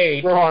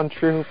 we're on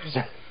troops.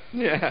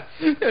 Yeah,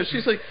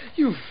 she's like,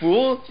 you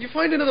fool, you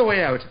find another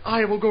way out.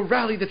 I will go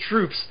rally the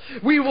troops.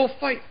 We will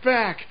fight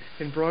back.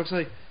 And Brog's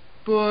like,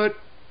 but,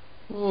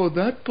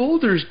 that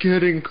boulder's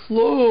getting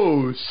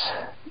close.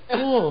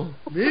 Oh,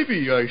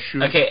 maybe I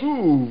should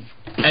move.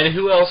 And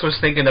who else was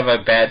thinking of a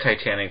bad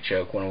Titanic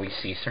joke when we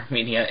see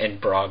Sarminia and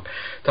Brog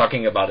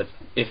talking about it,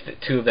 if the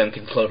two of them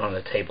can float on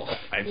a table?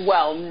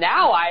 Well,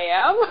 now I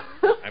am.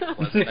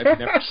 I've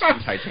never seen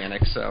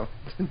Titanic, so.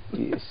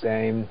 Yeah,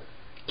 same.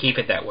 Keep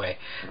it that way.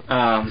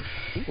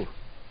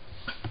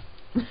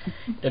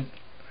 The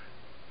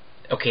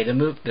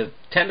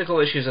technical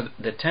issues of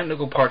the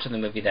technical parts of the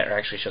movie that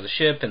actually show the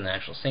ship and the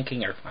actual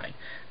sinking are fine.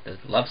 The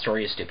love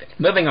story is stupid.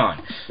 Moving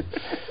on.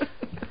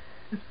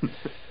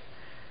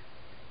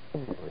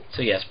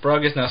 So yes,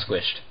 Brog is now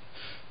squished.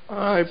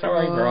 Sorry,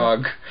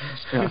 Brog.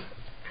 Yeah.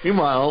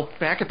 Meanwhile,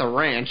 back at the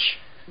ranch,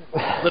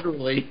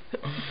 literally.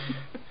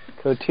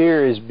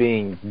 Cotir is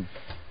being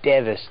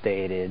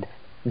devastated.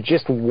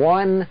 Just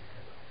one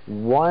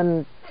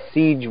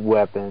siege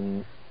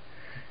weapon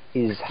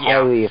is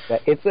highly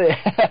effective. It's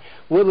a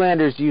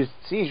Woodlanders use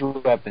siege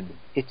weapon.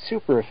 It's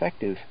super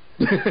effective.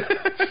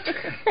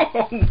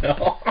 Oh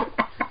no!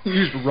 He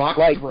used rock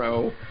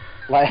throw.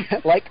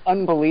 Like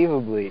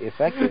unbelievably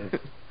effective.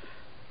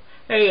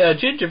 Hey,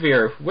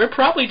 Gingerbeer, we're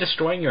probably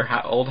destroying your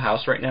old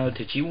house right now.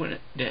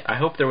 I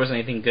hope there wasn't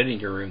anything good in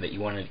your room that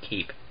you wanted to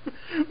keep.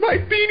 My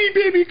Beanie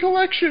Baby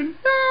collection!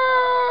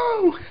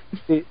 No!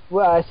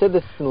 Well, I said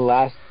this in the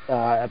last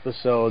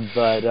episode,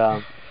 but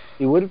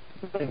it would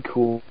have been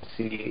cool to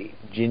see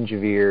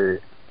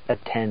Gingerbeer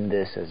attend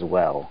this as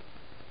well.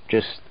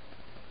 Just,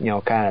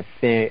 kind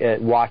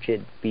of watch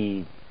it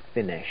be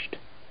finished.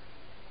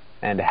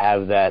 And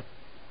have that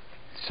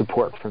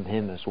support from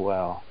him as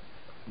well.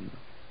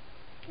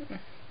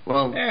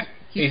 Well,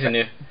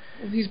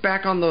 he's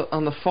back on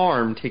the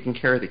farm taking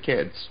care of the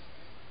kids.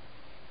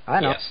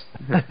 I know.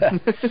 Yes.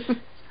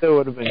 Still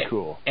would have been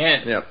cool.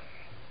 And yep.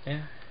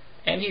 Yeah.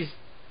 And is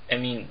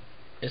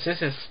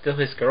this still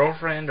his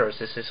girlfriend, or is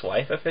this his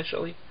wife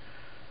officially?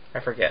 I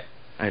forget.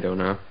 I don't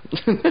know.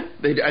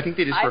 I think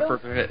they just refer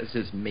to it as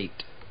his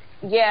mate.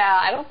 Yeah,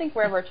 I don't think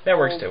we're ever told. That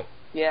works too.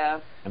 Yeah.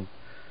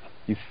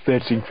 You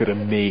searching for the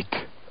mate.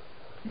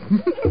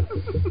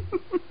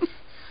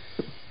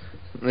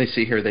 They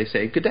see her, they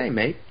say, "Good day,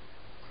 mate."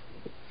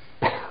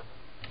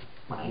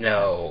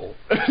 No.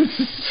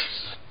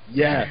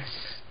 Yes.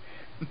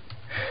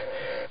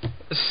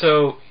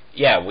 So,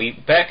 yeah, we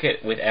back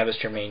with Abbas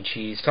Germain.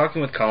 She's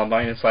talking with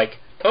Columbine. It's like,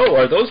 oh,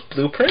 are those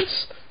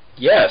blueprints?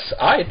 Yes,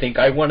 I think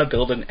I want to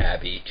build an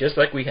abbey, just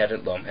like we had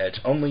at Lomehedge,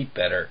 only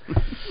better.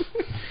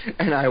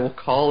 And I will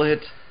call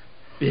it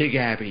Big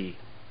Abbey.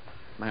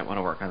 Might want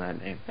to work on that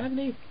name.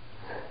 Abbey.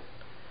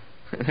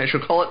 And I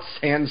shall call it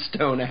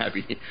Sandstone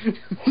Abbey.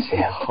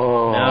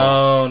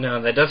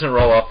 No, that doesn't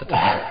roll off the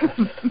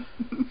tongue.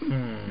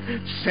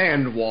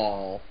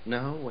 Sandwall.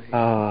 No, wait.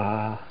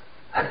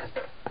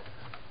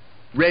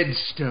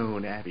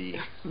 Redstone Abbey.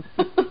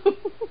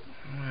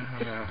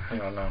 I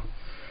don't know.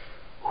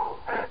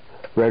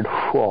 Red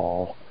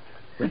Wall.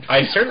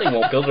 I certainly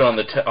won't build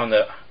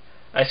it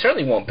I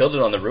certainly won't build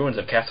it on the ruins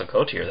of Castle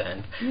Cotir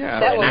then. Yeah,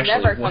 that will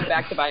never come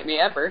back to bite me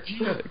ever.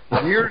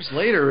 Years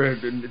later,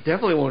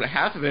 definitely won't.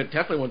 Half of it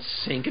definitely won't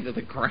sink into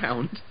the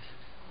ground.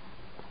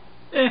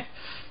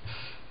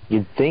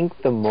 You'd think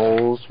the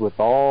moles,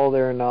 with all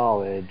their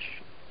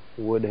knowledge,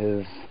 would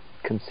have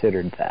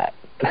considered that.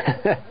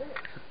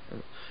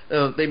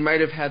 They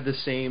might have had the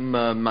same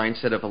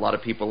mindset of a lot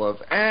of people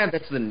of,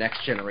 that's the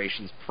next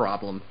generation's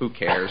problem. Who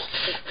cares?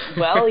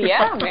 Well,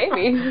 yeah,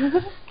 maybe.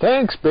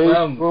 Thanks, baby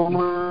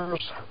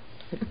boomers.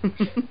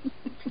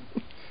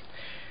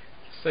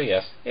 So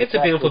yes, it's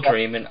a beautiful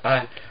dream, and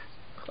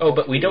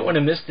but we don't want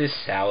to miss this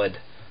salad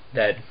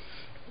that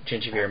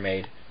Gingerbeer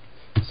made.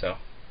 So,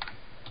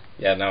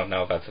 yeah,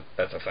 no, that's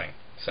a thing.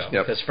 So,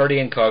 because Ferdy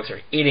and Cogs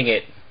are eating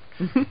it,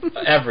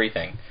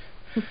 everything.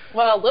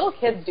 Well, little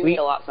kids do eat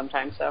a lot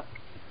sometimes, so.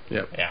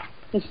 Yep. Yeah.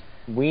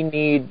 We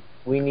need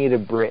a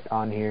Brit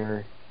on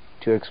here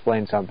to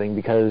explain something,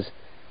 because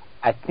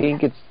I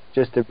think it's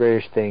just a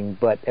British thing,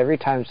 but every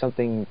time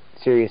something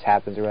serious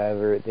happens or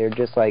whatever, they're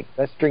just like,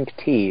 let's drink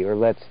tea, or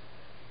let's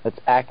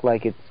act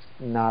like it's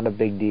not a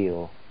big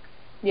deal.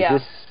 Yeah.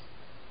 Is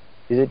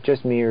it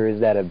just me, or is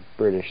that a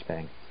British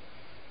thing?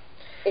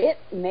 It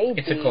may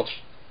be. It's a culture.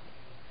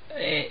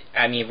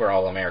 I mean, we're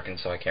all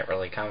Americans, so I can't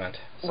really comment.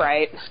 So.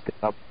 Right.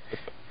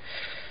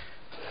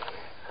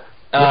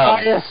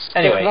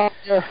 Anyway,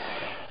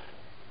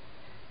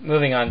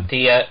 moving on.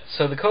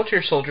 So the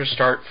Cotir soldiers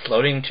start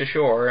floating to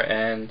shore,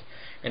 and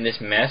in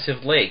this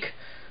massive lake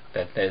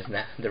that is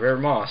the River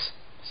Moss.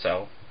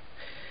 So,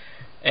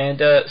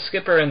 and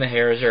Skipper and the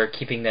Hares are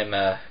keeping them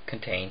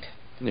contained.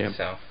 Yeah.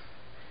 So,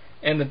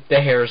 and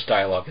the Hares'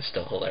 dialogue is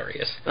still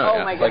hilarious.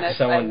 Oh my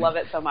goodness, I love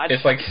it so much.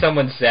 It's like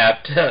someone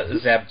zapped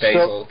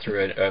Basil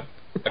through a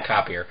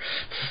copier.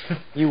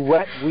 You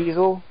wet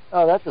weasel?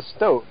 Oh, that's a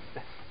stoat.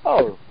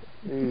 Oh.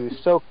 You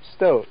soaked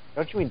stoat.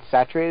 Don't you mean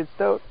saturated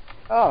stoat?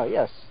 Oh,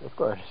 yes, of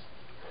course.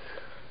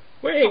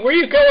 Wait, where are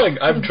you going?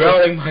 I'm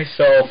drowning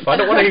myself. I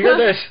don't want to hear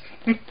this.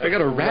 I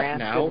got a rat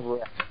now.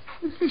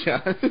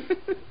 Yeah.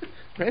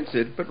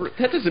 Rancid, but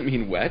that doesn't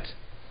mean wet.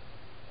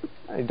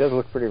 He does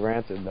look pretty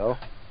rancid, though.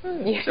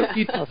 Yeah. So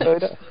he does.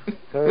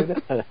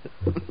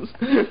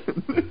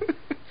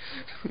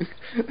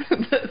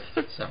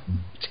 So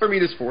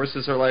Terminus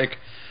forces are like,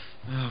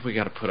 we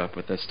got to put up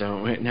with this,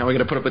 don't we? Now we got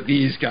to put up with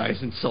these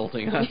guys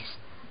insulting us.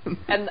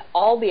 And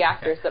all the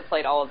actors that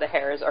played all of the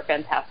Hares are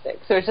fantastic.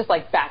 So it's just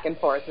like back and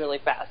forth really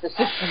fast. It's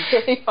just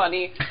really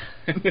funny.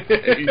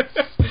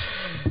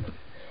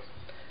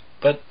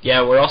 But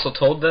yeah, we're also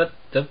told that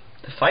the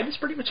fight is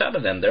pretty much out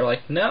of them. They're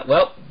like, no,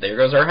 well, there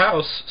goes our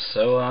house.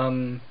 So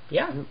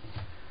yeah.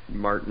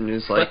 Martin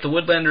is like, but the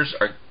Woodlanders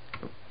are.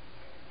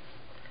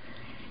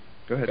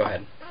 Go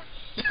ahead.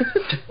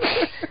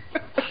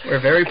 We're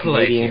very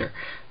polite here.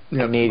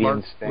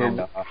 Canadian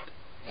standoff.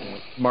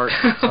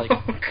 Martin's like,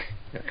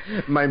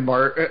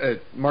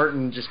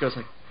 Martin just goes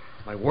like,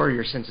 my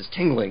warrior sense is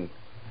tingling.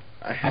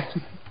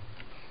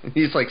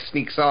 He's like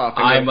sneaks off.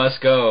 I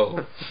must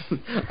go.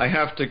 I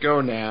have to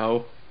go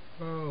now.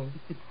 Oh.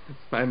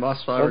 My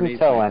Mossflower Doesn't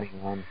tell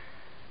anyone.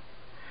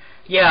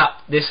 Yeah,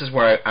 this is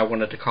where I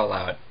wanted to call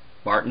out.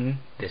 Martin,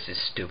 this is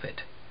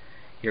stupid.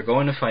 You're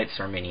going to fight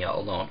Sarminia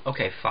alone.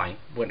 Okay, fine,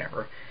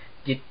 whatever.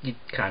 You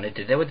kind of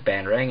did that with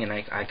Bandrang, and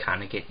I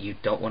kind of get you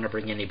don't want to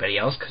bring anybody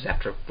else, because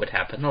after what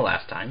happened the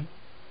last time,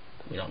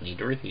 we don't need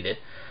to repeat it.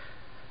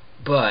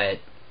 But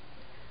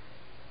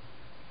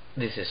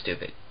this is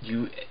stupid.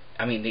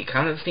 The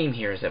kind of theme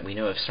here is that we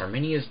know if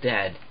Sarminia is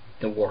dead,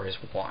 the war is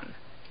won,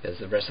 because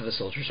the rest of the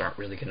soldiers aren't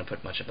really going to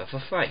put much of a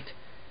fight.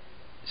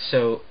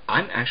 So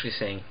I'm actually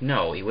saying,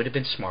 no, it would have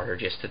been smarter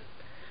just to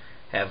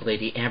have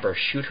Lady Amber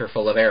shoot her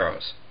full of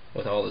arrows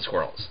with all the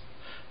squirrels.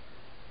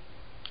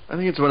 I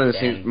think it's one of those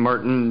things.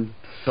 Martin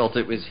felt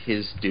it was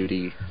his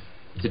duty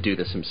to do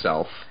this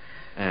himself.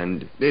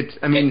 And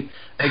again,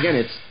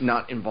 it's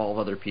not involve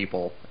other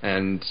people,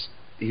 and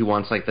he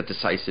wants like the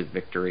decisive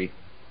victory.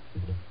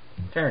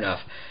 Fair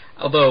enough.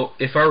 Although,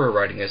 if I were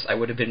writing this, I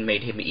would have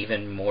made him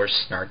even more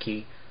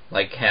snarky.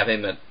 Like, have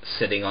him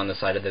sitting on the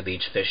side of the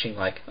beach fishing,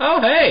 like,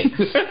 oh, hey!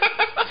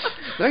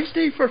 Nice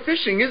day for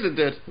fishing, isn't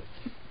it?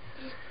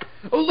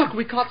 Oh, look,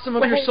 we caught some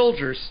of your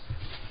soldiers.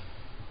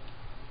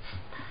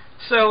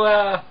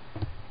 So,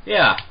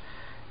 yeah.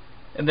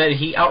 And then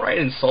he outright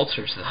insults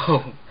her,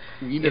 though.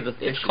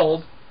 It's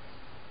cold.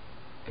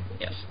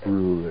 Yes.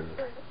 Ruler.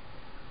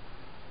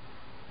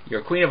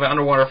 You're queen of an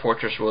underwater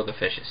fortress, rule of the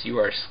fishes. You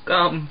are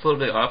scum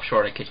floating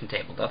offshore on a kitchen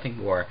table, nothing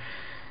more.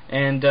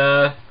 And,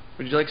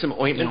 would you like some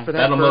ointment for that?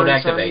 Battle mode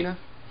activate.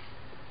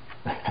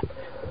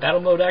 Battle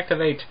mode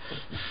activate.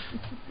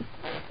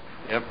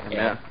 Yep.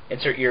 Yeah.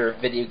 Insert your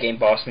video game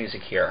boss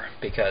music here,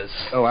 because...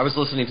 Oh, I was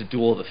listening to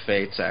Duel of the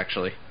Fates,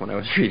 actually, when I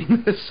was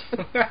reading this.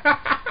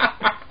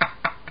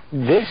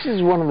 This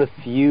is one of the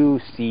few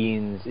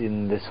scenes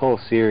in this whole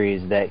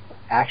series that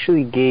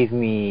actually gave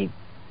me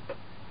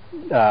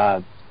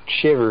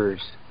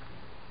shivers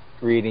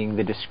reading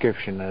the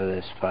description of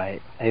this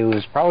fight. It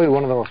was probably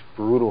one of the most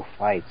brutal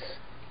fights.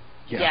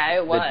 Yeah,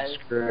 it was.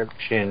 The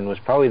description was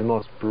probably the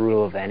most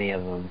brutal of any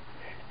of them.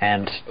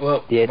 And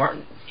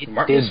Martin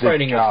is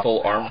fighting with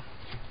full armor.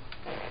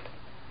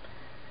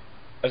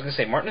 I was going to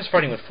say, Martin is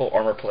fighting with full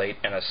armor plate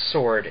and a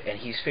sword, and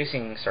he's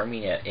facing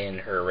Sarminia in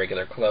her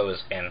regular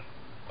clothes and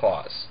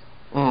claws.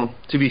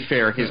 To be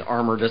fair, his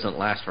armor doesn't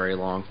last very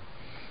long.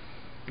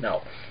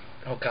 No.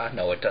 Oh God,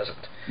 no, it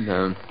doesn't.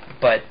 No.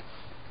 But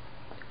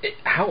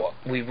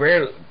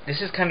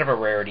this is kind of a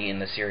rarity in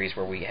the series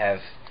where we have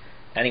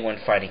anyone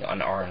fighting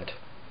unarmed,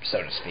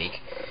 so to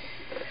speak.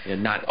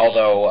 Yeah,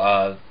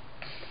 although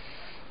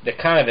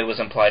it was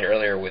implied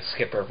earlier with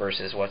Skipper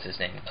versus what's his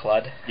name,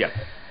 Clud. Yeah.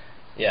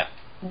 Yeah.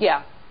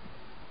 Yeah.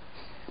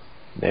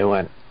 They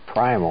went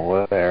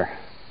primal there.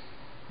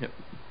 Yep.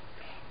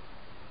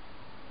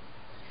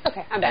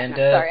 Okay, I'm back now.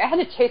 Sorry, I had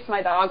to chase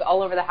my dog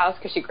all over the house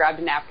because she grabbed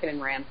a napkin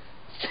and ran.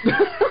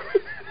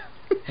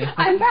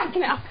 I'm back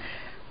now.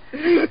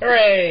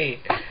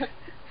 Hooray!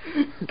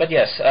 But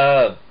yes,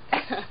 so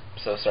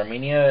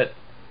Sarminia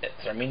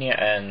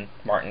and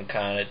Martin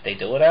they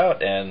duel it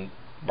out, and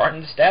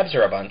Martin stabs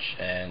her a bunch,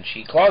 and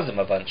she claws him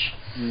a bunch.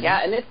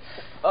 Yeah, and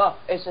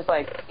it's just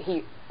like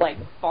he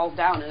falls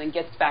down and then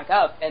gets back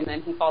up, and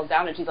then he falls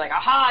down and she's like,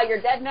 aha, you're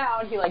dead now,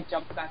 and he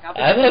jumps back up.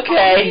 I'm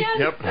okay.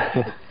 Yep.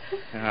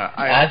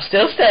 I'm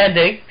still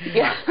standing.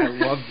 Yeah. I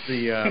love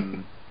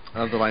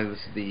the line.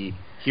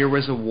 Here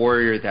was a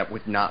warrior that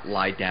would not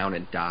lie down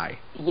and die.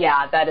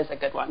 Yeah, that is a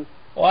good one.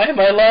 Why am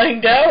I lying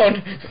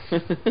down?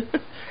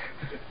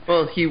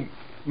 Well, he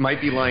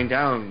might be lying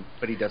down,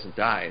 but he doesn't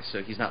die,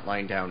 so he's not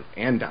lying down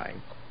and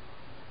dying.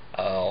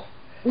 Oh.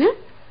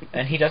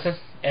 And he doesn't,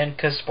 and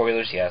because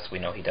spoilers, yes, we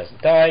know he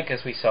doesn't die,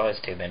 because we saw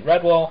his tomb in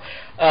Redwall.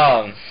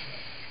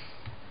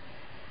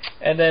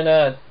 And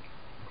then,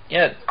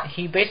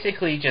 he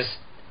basically just,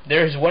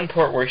 there's one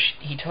part where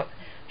she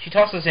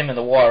tosses him in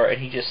the water,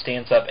 and he just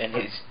stands up, and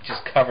he's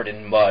just covered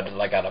in mud,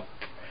 like out of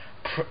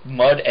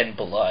mud and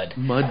blood.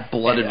 Mud,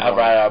 blood, and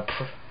water.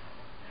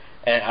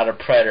 Out of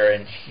Predator,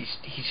 and he's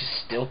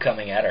just still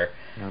coming at her.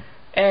 Yep.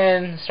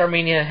 And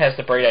Sarminia has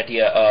the bright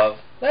idea of,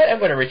 I'm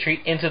going to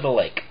retreat into the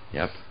lake.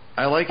 Yep.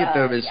 I like it,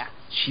 though, because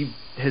she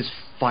has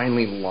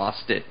finally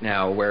lost it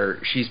now, where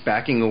she's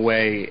backing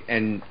away,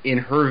 and in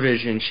her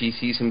vision, she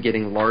sees him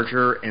getting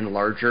larger and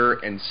larger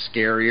and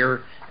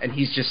scarier, and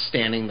he's just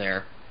standing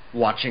there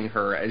watching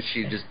her as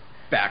she just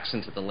backs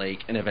into the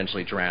lake and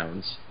eventually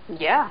drowns.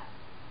 Yeah.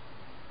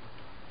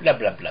 Blub,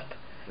 blub, blub.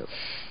 Yep.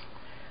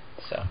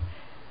 So,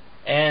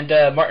 and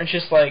Martin's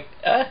just like,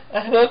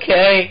 I'm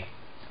okay.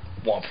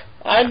 Womp.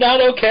 I'm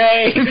not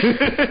okay.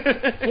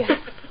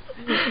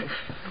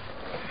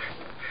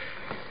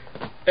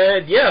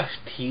 And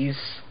he's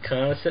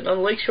kind of sitting on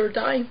the lakeshore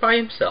dying by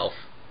himself.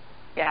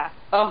 Yeah.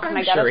 Oh, I'm and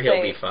I sure gotta he'll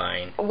say, be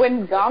fine.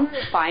 When Gump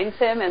finds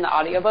him in the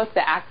audiobook,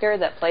 the actor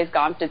that plays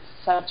Gump did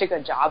such a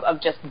good job of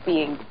just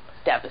being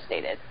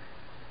devastated.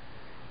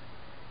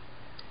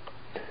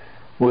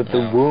 With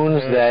the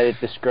wounds that it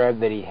described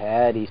that he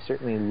had, he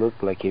certainly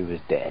looked like he was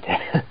dead.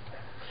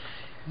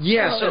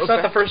 Yeah, so it's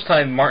not the first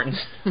time Martin's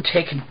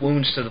taken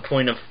wounds to the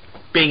point of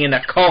being in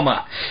a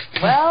coma.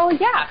 Well,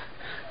 yeah.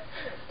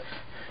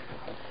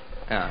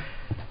 Yeah.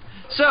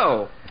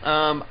 So,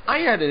 I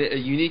had a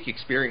unique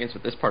experience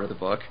with this part of the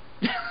book.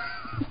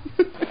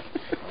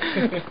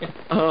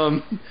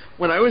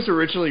 When I was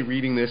originally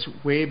reading this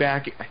way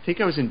back, I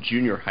think I was in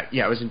junior high.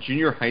 Yeah, I was in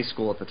junior high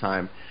school at the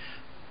time.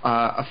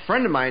 A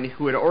friend of mine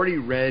who had already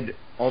read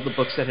all the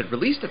books that had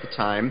released at the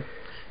time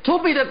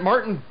told me that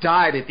Martin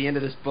died at the end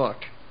of this book.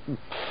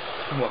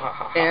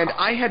 And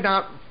I had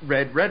not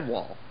read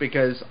Redwall,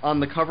 because on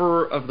the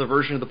cover of the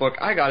version of the book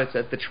I got, it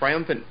said the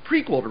triumphant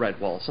prequel to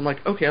Redwall. So I'm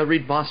like, okay, I'll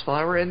read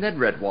Mossflower and then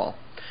Redwall.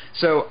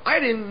 So I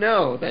didn't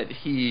know that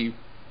he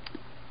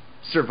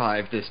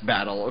survived this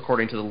battle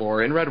according to the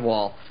lore in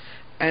Redwall.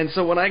 And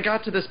so when I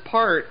got to this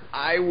part,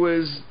 I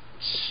was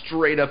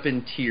straight up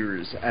in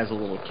tears as a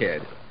little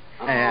kid.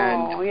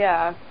 And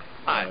yeah.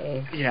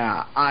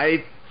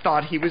 I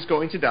thought he was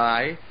going to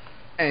die.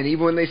 And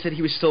even when they said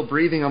he was still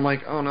breathing, I'm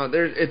like, oh no,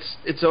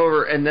 it's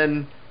over. And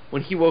then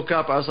when he woke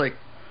up, I was like,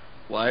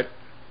 what?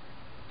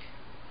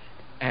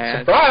 And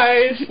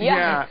surprise!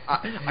 Yeah,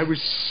 I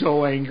was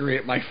so angry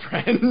at my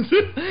friend.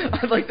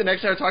 Like the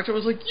next time I talked to him,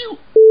 I was like, you.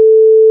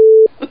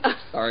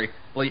 Sorry,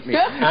 bleep me.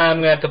 I'm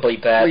gonna have to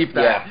bleep that. Bleep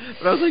that. Yeah.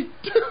 But I was like,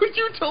 dude,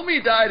 you told me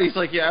he died. He's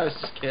like, yeah, I was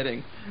just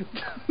kidding.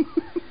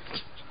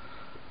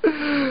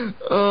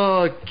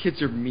 Oh,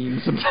 kids are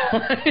mean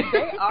sometimes.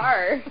 They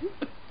are.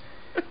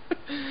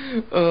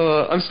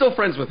 I'm still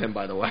friends with him,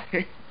 by the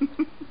way.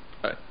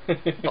 But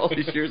all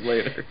these years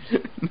later.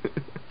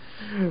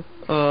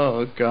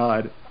 Oh,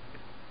 God.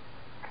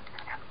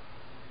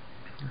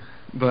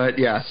 But,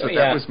 yeah, so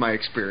that was my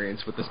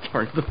experience with this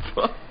part of the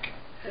book.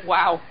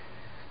 Wow.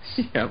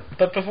 Yeah.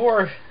 But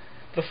before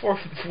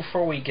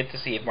we get to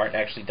see if Martin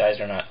actually dies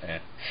or not,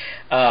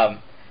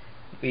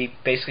 we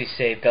basically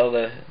say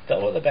Bella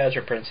the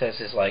Badger Princess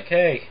is like,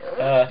 hey,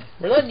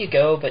 we're letting you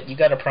go, but you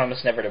gotta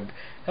promise never to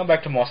come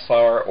back to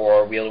Mossflower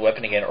or wield a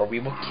weapon again, or we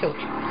will kill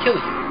you.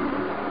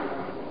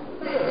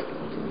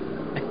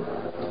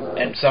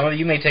 And some of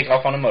you may take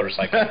off on a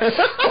motorcycle.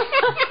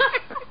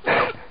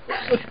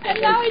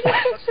 And now I just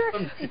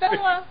picture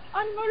Bella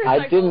on a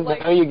motorcycle. I didn't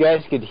know you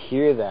guys could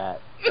hear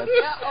that.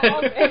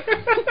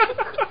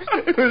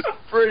 It was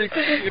pretty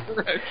clear,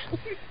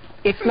 actually.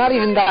 It's not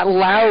even that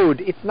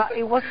loud. It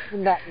wasn't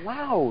even that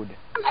loud.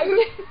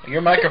 Your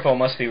microphone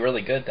must be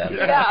really good then.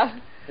 Yeah.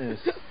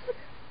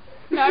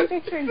 Now I'm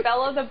picturing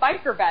Bella the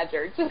biker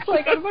badger, just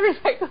like on a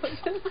motorcycle.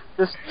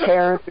 Just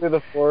tearing through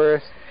the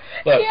forest.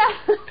 Look, yeah.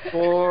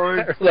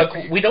 Look,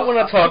 we don't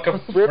want to talk.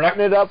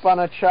 Ripping it up on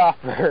a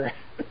chopper.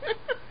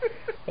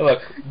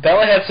 Look,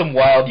 Bella had some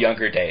wild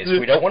younger days.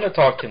 We don't want to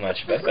talk too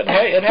much about it, but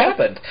hey, it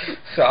happened.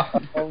 So.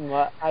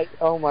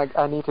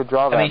 I need to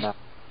draw that now.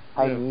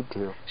 I need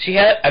to. She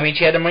had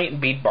to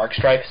beat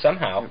Barkstripe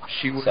somehow.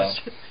 She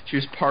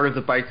was part of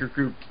the biker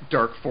group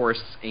Dark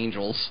Forest's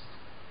Angels.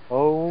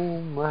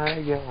 Oh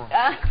my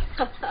god.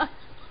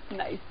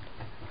 Nice.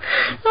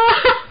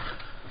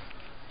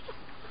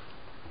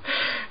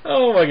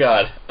 Oh my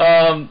god.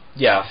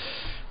 Yeah.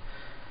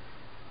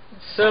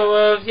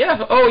 So,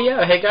 yeah. Oh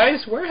yeah. Hey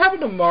guys, what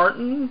happened to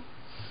Martin?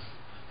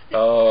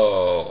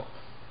 Oh.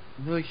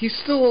 They're like, he's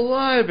still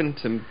alive, and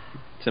Tim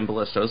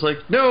Ballisto was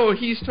like, no,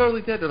 he's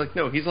totally dead. They're like,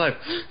 no, he's alive.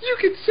 You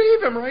can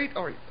save him, right?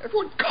 All right,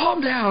 everyone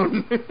calm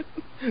down.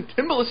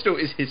 Tim Ballisto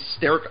is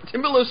hysterical.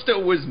 Tim Ballisto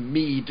was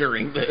me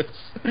during this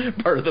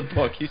part of the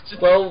book. He's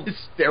just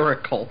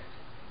hysterical.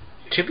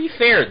 To be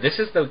fair, this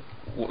is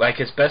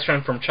his best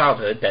friend from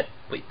childhood that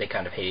they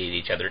kind of hated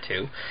each other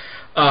too.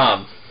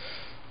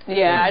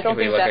 Yeah, I don't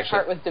think that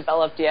part was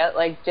developed yet.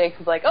 Like, Jake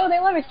was like, oh, they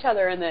love each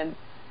other, and then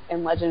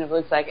in Legend of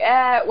Luke's like,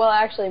 well,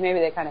 actually, maybe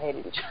they kind of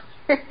hated each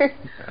other.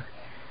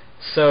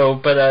 So,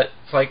 but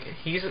it's like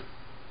he's,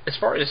 as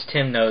far as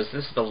Tim knows,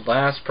 this is the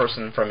last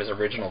person from his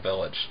original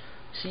village.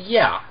 So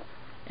yeah,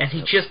 and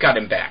he just got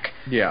him back.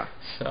 Yeah.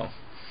 So.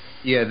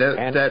 Yeah,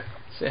 that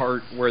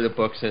part where the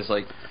book says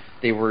like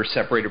they were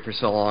separated for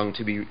so long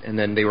and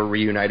then they were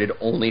reunited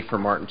only for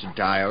Martin to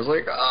die. I was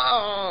like,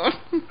 oh.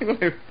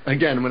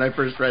 Again, when I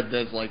first read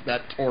this, like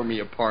that tore me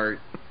apart.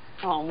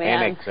 Oh man.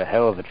 Panic's a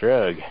hell of a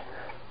drug.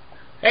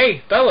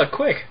 Hey, Bella,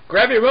 quick!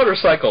 Grab your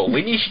motorcycle.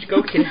 We need you to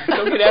go get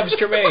Abs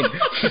Germain.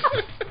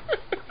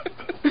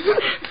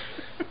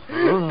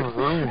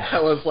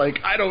 Bella's like,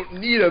 I don't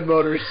need a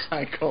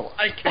motorcycle.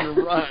 I can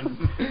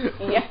run.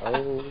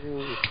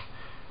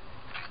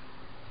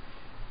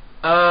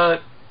 Yeah.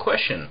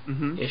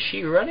 Question: Is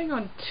she running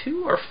on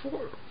 2 or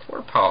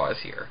 4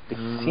 paws here? It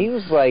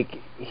seems like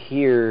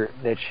here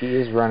that she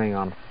is running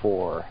on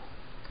 4.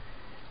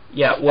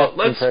 Yeah. Well,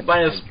 let's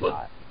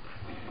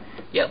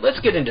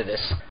get into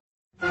this.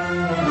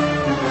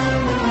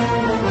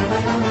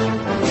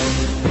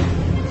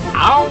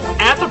 How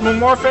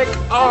anthropomorphic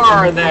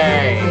are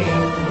they?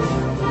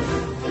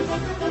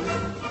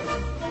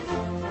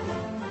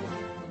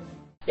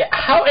 Yeah,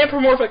 how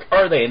anthropomorphic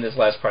are they in this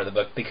last part of the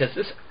book? Because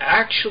this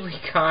actually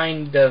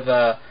kind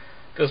of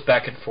Goes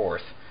back and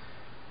forth.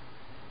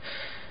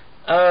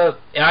 I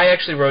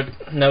actually wrote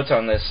notes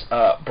on this.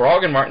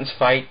 Brog and Martin's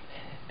fight,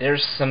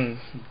 there's some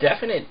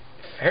definite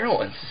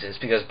feral instances,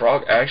 because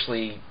Brog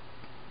actually,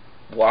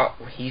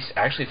 he's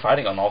actually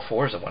fighting on all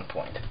fours at one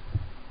point.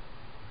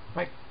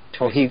 Like,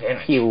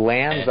 he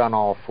lands on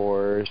all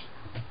fours.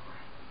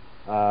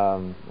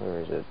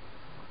 Where is it?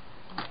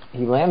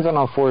 He lands on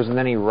all fours and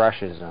then he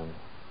rushes them.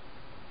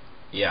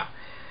 Yeah.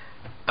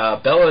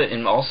 Bella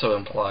also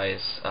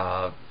implies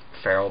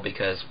feral,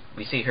 because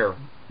we see her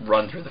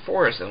run through the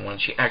forest, and when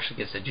she actually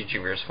gets to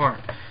Gingerbeer's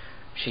farm,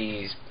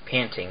 she's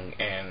panting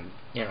and,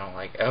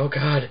 like, oh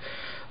god,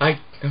 I'm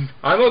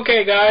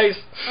okay, guys.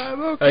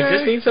 I'm okay. I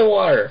just need some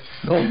water.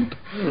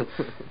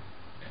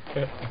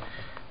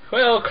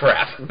 Well,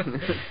 crap.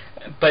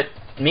 But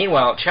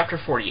meanwhile, chapter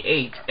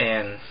 48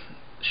 and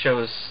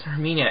shows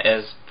Herminia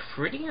as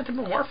pretty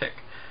anthropomorphic.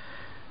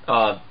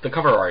 The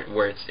cover art,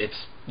 where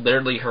it's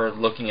literally her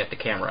looking at the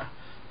camera.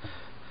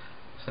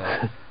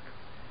 So.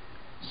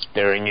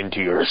 Staring into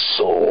your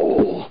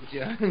soul.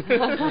 Yeah.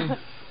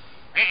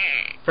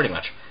 Pretty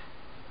much.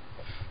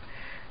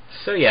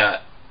 So yeah.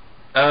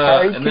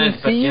 I can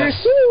see your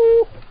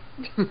soul.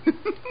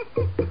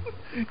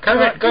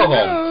 Go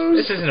home.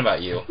 This isn't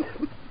about you.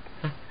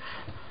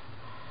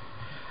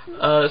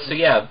 So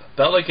yeah,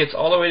 Bella gets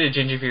all the way to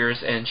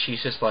Gingerbeer's, and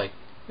she's just like,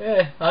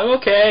 I'm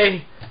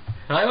okay.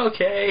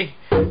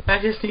 I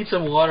just need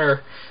some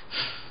water.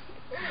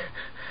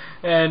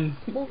 And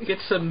get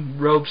some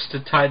ropes to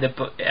tie the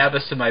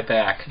abyss to my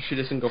back. She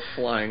doesn't go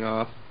flying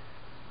off.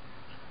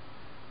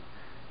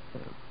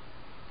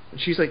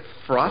 She's like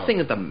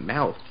frothing at the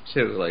mouth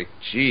too. Like,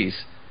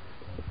 jeez.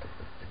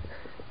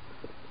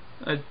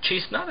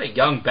 She's not a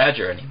young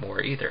badger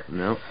anymore either.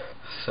 No.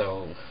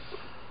 So.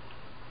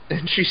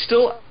 And she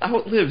still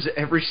outlives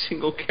every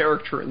single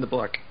character in the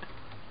book.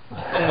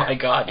 Oh my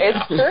god.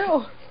 It's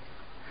true.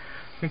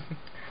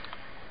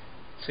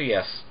 So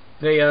yes,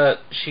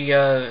 she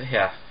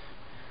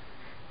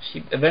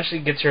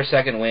eventually gets her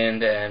second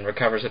wind and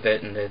recovers a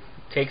bit, and it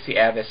takes the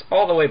abyss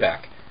all the way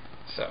back.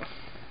 So.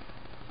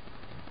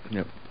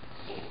 Yep.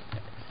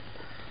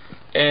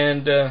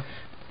 And then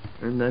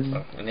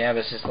and the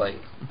abyss is like,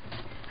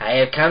 I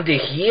have come to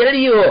heal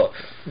you.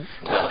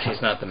 Well,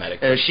 she's not the medic.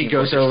 She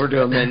goes over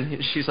to him,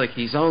 and she's like,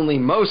 he's only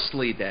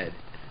mostly dead.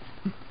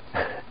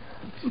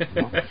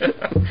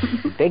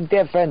 Big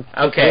difference.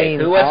 Okay,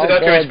 who wants to go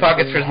through his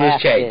pockets for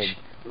loose change?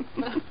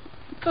 I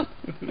was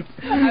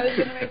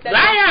going to make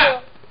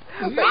that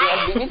but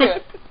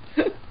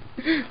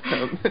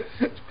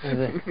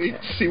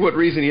yeah, see what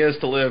reason he has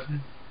to live.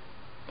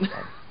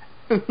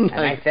 A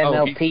nice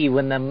MLP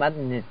when the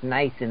mutton is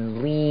nice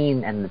and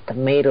lean and the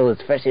tomato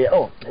is fresh.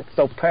 Oh, it's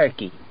so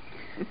perky.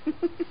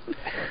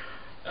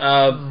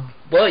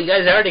 Well, you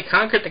guys already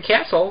conquered the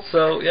castle,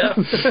 so yeah.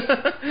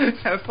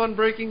 Have fun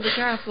breaking the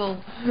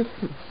castle.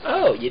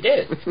 Oh, you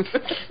did.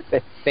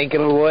 Think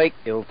it'll work?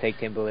 It'll take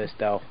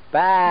Timberlisto.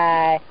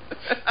 Bye.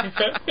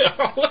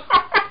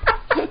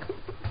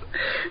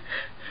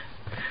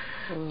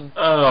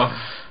 Oh,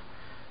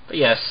 but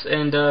yes,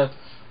 and so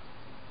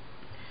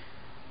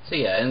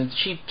yeah, and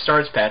she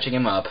starts patching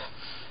him up.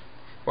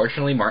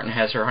 Fortunately, Martin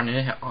has her on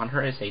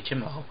her as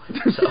HMO.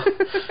 So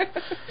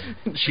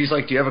she's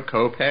like, "Do you have a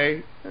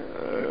copay?"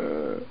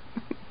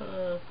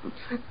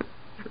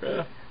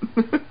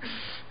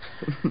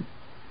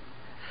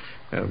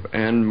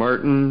 And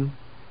Martin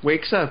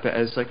wakes up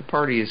as like a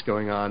party is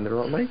going on. They're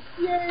all like,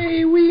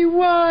 "Yay, we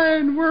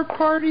won! We're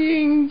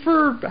partying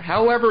for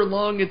however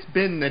long it's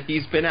been that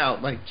he's been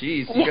out." Like,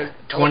 geez, you guys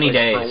 20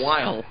 days for a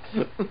while.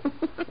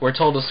 We're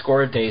told a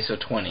score of days, so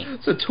 20.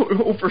 So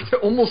over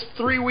almost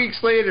 3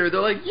 weeks later, they're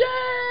like,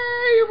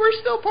 "Yay, we're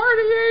still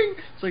partying!"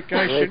 It's like,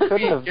 guys, should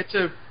we get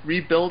to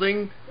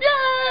rebuilding?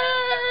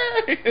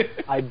 Yay!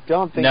 I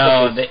don't think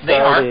they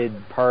started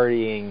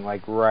partying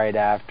like right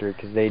after,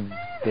 because they'd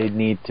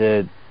need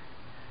to.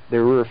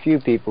 There were a few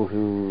people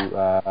who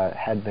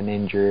had been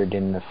injured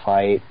in the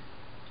fight.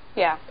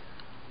 Yeah.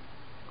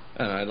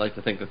 I'd like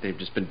to think that they've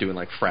just been doing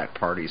like frat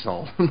parties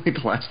all like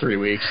the last 3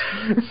 weeks.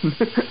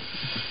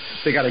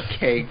 They got a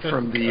cake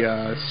from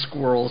the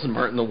squirrels and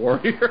Martin the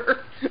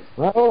Warrior.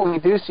 Well, we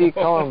do see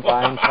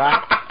Columbine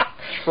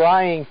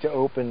trying to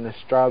open the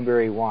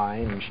strawberry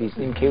wine, and she's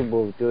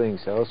incapable of doing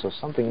so, so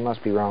something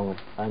must be wrong with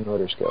fine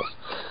motor skills.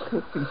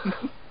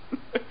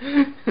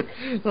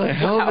 Like,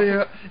 help me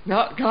up.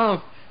 Not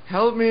come.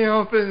 Help me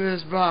open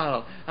this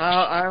bottle.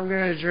 I'm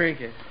going to drink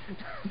it.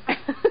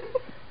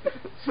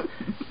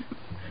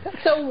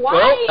 So why?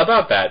 Well,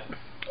 about that.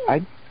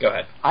 Go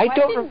ahead. I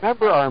don't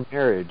remember our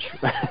marriage.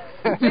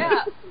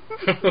 Yeah.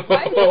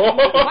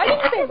 Why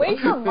didn't they wait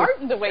for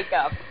Martin to wake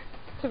up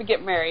to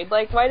get married?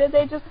 Like, why did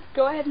they just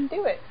go ahead and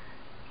do it?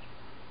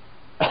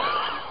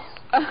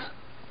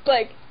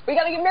 Like, we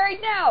gotta get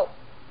married now.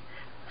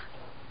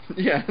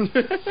 Yeah.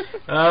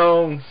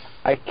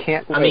 I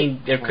can't wait. I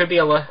mean, there could be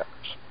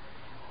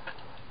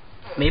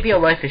maybe a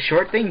life is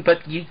short thing,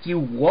 but you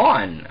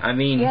won. I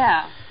mean,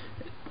 yeah.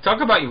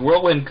 Talk about your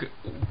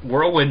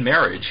whirlwind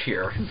marriage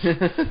here.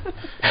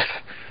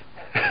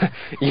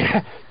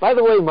 Yeah. By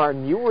the way,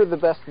 Martin, you were the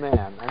best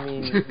man. I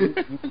mean, you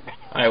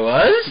I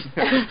was?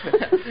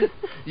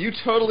 You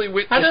totally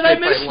witnessed How did I it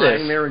miss by lying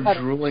this? there and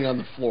drooling on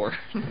the floor.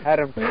 had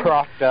him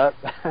propped up.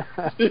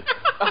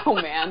 Oh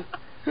man.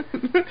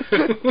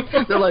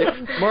 They're like,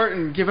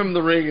 Martin, give him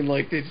the ring, and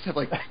like they just have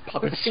like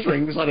puppet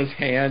strings on his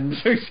hands.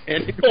 So he's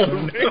handing him the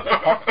ring.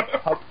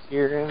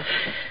 Puppeteering.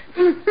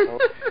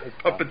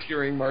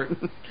 Puppeteering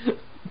Martin.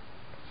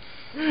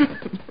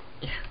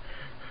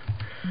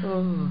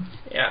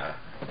 Yeah.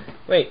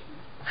 Wait.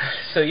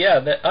 So yeah,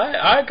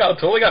 I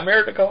totally got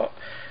married to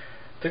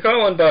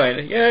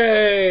Columbine.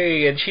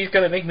 Yay! And she's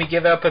gonna make me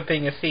give up on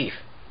being a thief.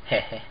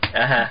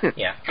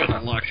 Yeah. Good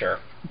luck. Sure.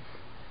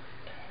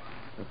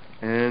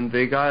 And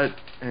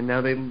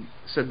now they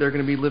said they're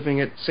going to be living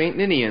at St.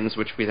 Ninian's,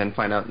 which we then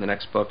find out in the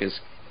next book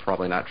is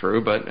probably not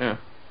true, but yeah.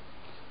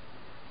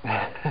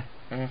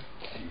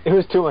 It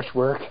was too much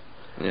work.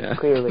 Yeah.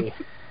 Clearly.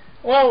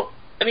 Well,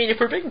 I mean, if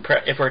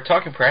we're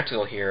talking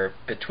practical here,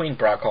 between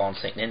Brockhall and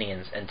St.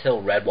 Ninian's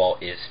until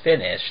Redwall is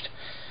finished,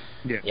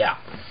 yeah.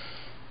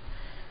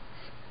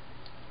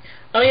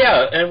 Oh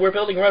yeah, and we're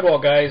building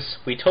Redwall, guys.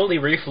 We totally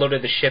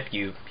refloated the ship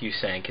you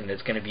sank, and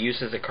it's going to be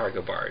used as a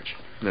cargo barge.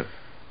 Yep.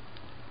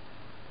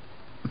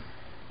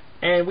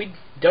 And we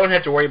don't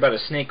have to worry about a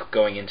snake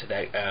going into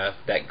the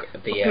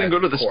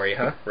quarry,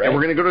 huh? Right? Yeah,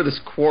 we're going to go to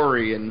this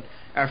quarry, and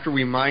after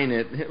we mine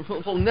it,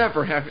 it'll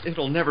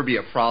never be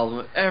a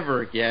problem ever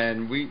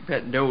again. We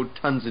bet no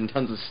tons and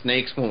tons of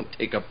snakes won't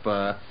take up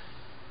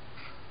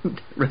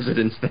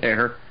residence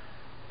there.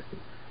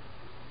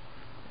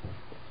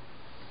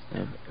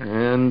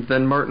 And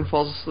then Martin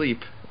falls asleep,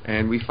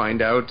 and we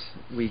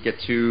get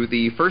to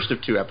the first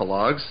of two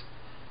epilogues.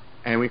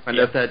 And we find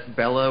out that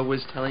Bella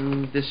was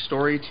telling this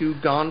story to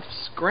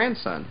Gonf's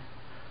grandson.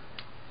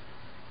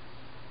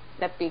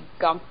 That'd be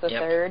Gump the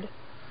Third.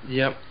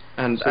 Yep.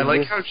 And So I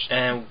like this- how...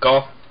 And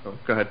Golf Oh,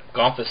 go ahead.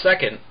 the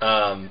Second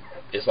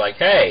is like,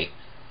 hey,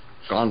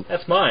 Gonf.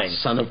 that's mine.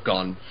 Son of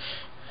Gonf.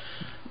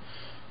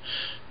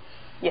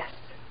 Yes.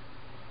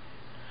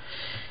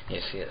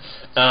 Yes, he is.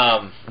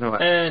 I know,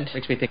 And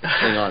makes me think of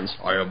Klingons.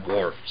 I am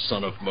Worf,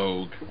 son of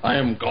Moog. I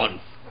am Gonf,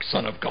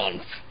 son of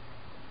Gonf.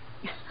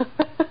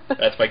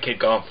 that's my kid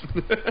Golf.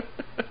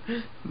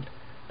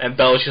 And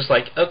Bella's just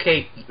like,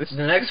 okay, the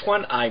next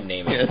one I'm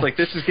naming. Yeah, it's like,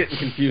 this is getting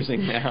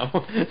confusing now.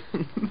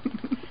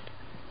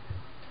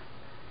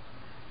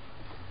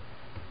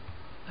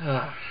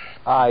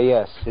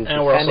 Yes. His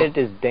And we're descendant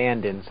is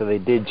Dandin, so they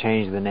did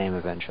change the name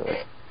eventually.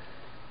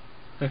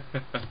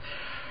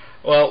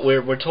 Well,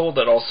 we're told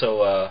that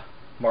also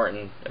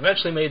Martin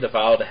eventually made the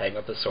vow to hang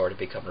up the sword and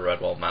become a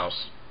Redwall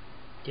mouse.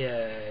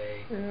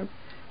 Yay. Yep.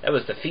 That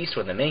was the feast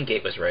when the main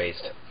gate was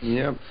raised.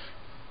 Yep.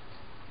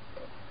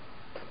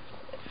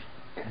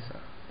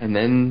 And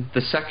then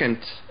the second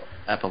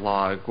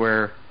epilogue,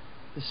 where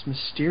this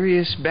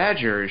mysterious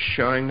badger is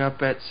showing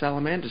up at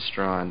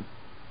Salamandastron.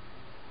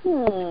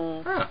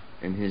 Huh.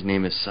 And his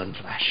name is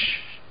Sunflash.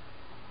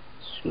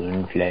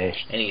 Sunflash.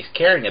 And he's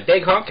carrying a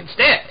big honking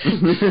stick.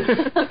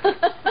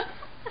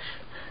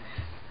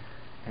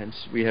 And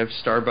we have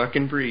Starbuck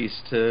and Breeze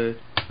to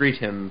greet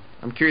him.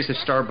 I'm curious if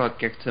Starbuck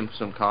gets him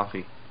some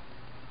coffee.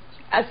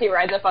 As he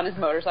rides up on his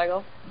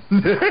motorcycle.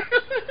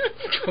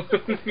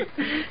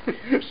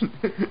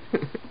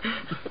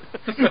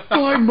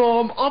 Hi,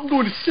 Mom. I'm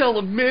going to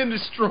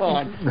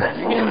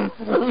Salamandastron.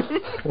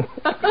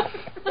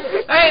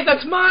 Hey,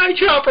 that's my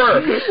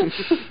chopper!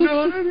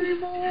 Not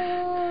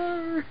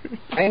anymore.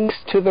 Thanks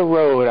to the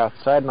road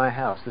outside my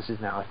house, this is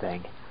now a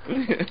thing.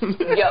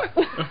 Yep.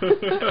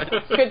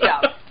 Good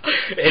job.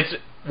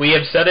 We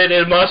have said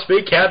it must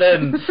be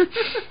canon.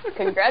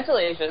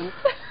 Congratulations.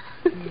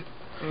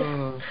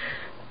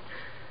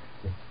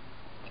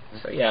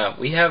 So yeah,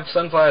 we have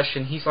Sunflash,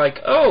 and he's like,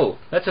 "Oh,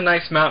 that's a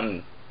nice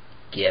mountain.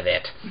 Give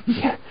it."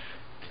 Yeah.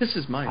 This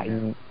is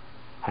mine.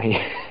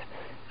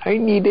 I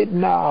need it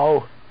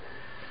now.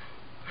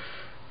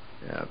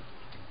 Yeah.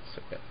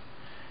 So, yeah.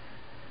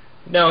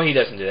 No, he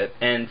doesn't do it.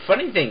 And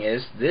funny thing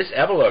is, this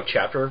epilogue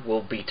chapter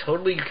will be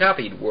totally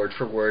copied word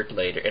for word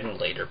later in a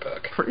later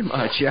book. Pretty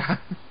much, yeah.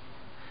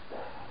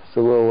 It's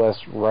a little less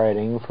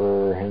writing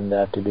for him to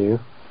have to do.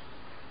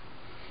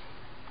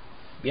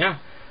 Yeah.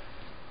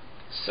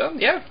 So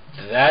yeah,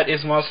 that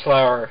is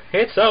Mossflower.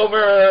 It's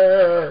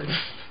over.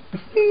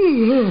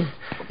 That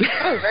was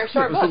a very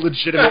short It was book. a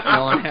legitimate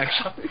yawn,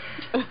 actually.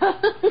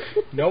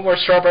 No more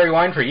strawberry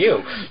wine for you.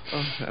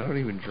 Oh, I don't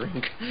even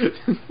drink.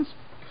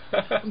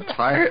 I'm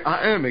tired.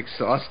 I am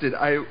exhausted.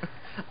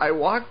 I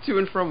walked to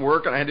and from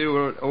work, and I had to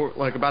do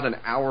like about an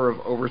hour of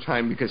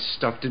overtime because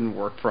stuff didn't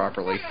work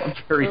properly. I'm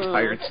very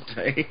tired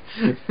today.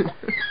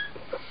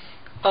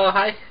 Oh,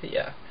 hi.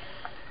 Yeah.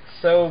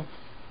 So,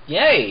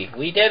 yay,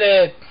 we did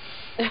it.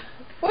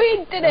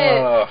 We did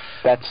it.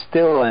 That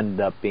still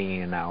ended up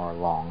being an hour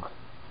long.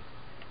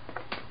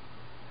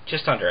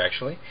 Just under,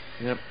 actually.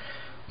 Yep.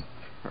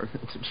 Shorter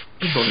than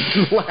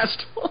the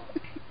last one.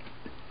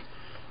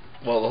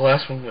 Well, the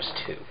last one was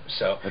 2,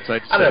 so That's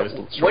like I don't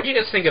know. What do you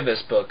guys think of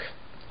this book?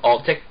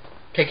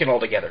 Taken all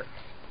together.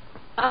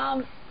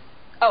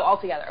 Oh,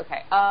 altogether.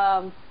 Okay.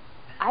 I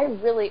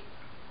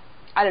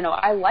don't know.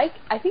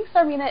 I think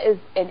Sarmina is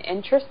an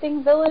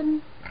interesting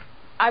villain.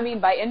 I mean,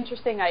 by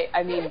interesting,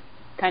 I mean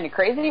kind of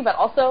crazy, but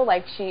also,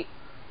 like, it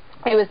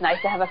was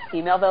nice to have a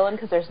female villain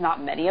because there's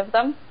not many of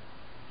them.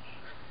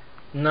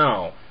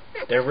 No,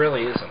 there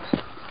really isn't.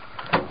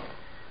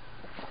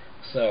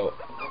 So,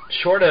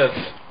 short of...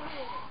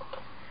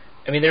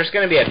 I mean, there's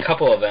going to be a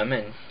couple of them,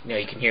 and,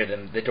 you can hear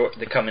them, they're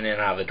coming in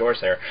and out of the doors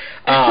there.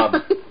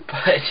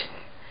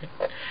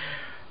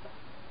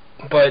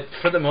 But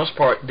for the most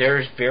part,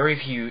 there's very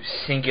few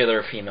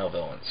singular female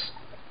villains.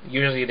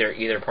 Usually they're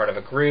either part of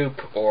a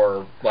group,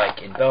 or,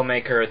 like in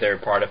Bellmaker, they're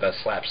part of a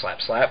slap, slap,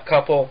 slap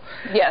couple.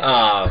 Yes.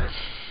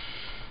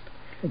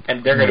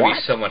 And they're going to be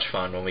so much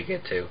fun when we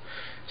get to.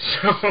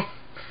 So,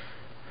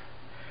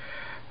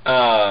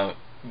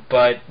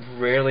 but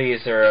rarely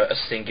is there a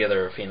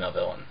singular female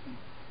villain.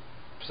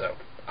 So,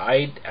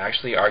 I'd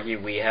actually argue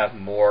we have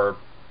more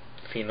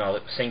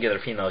singular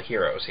female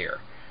heroes here.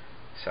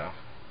 So.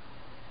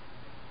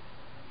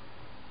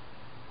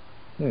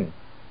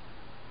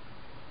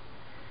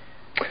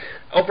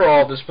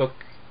 Overall, this book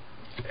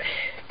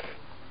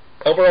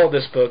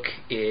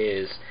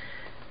is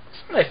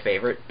not my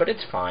favorite, but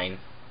it's fine.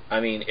 I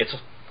mean, it's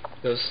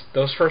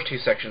those first two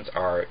sections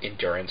are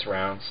endurance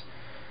rounds,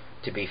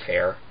 to be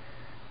fair.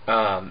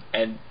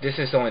 And this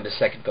is only the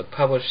second book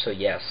published, so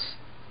yes,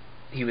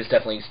 he was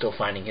definitely still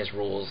finding his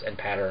rules and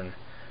pattern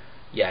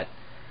yet.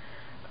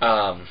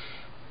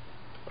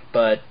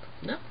 But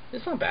no,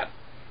 it's not bad.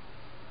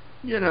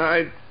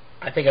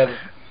 I think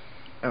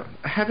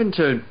having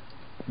to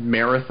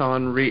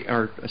marathon read,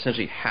 or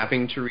essentially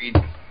having to read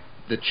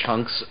the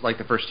chunks, like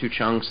the first two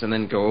chunks, and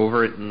then go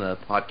over it in the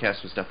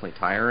podcast was definitely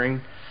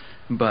tiring.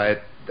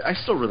 But I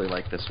still really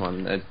like this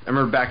one. I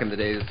remember back in the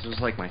day, this was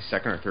like my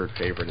second or third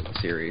favorite in the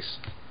series.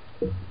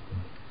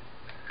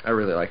 I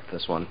really liked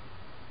this one.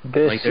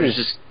 This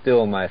is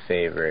still my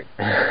favorite.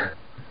 Yeah,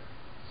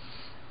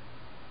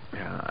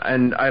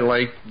 and I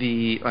like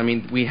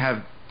we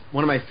have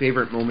one of my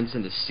favorite moments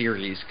in the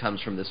series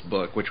comes from this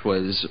book, which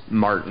was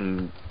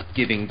Martin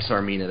giving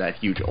Sarmina that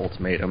huge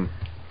ultimatum.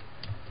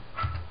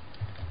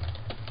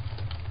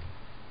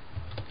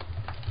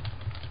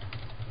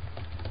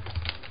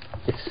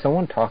 Is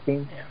someone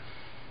talking?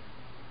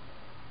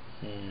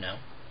 Yeah. No.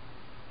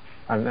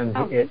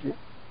 It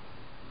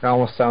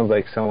almost sounds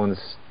like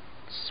someone's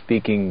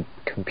speaking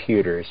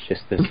computer. It's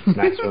just this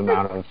massive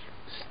amount of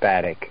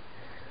static.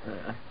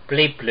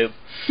 Bleep bloop.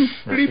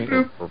 Bleep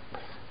bloop.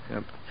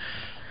 Yep.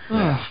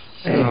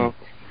 So,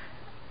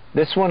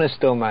 this one is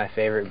still my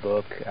favorite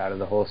book out of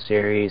the whole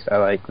series. I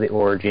like the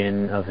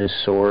origin of his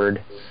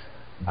sword.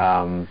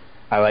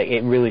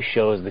 It really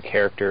shows the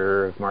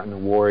character of Martin the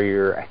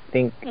Warrior, I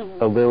think,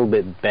 a little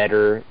bit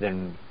better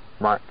than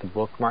the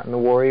book Martin the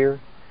Warrior,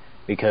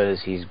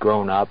 because he's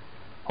grown up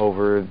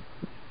over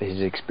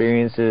his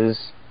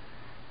experiences,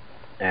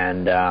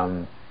 and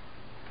I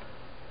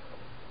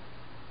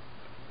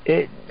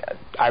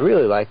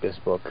really like this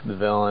book. The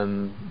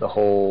villain, the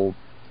whole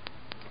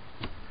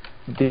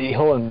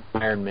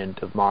environment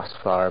of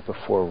Mossflower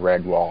before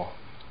Redwall.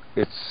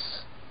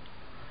 It's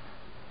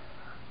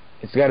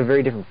got a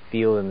very different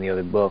feel than the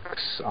other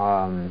books,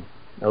 a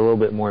little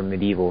bit more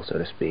medieval, so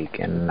to speak,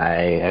 and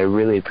I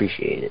really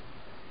appreciate it.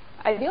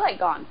 I do like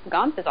Gaunt.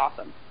 Gaunt is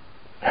awesome.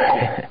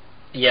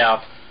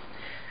 Yeah.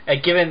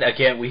 Given,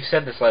 again, we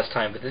said this last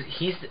time, but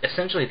he's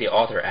essentially the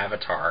author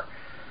avatar.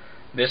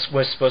 This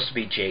was supposed to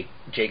be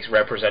Jake's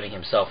representing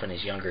himself in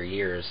his younger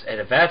years, and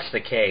if that's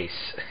the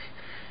case,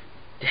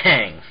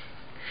 dang,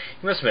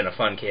 he must have been a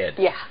fun kid.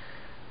 Yeah.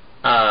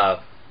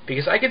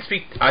 Because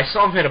I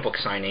saw him at a book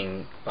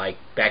signing, like,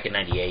 back in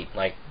 98,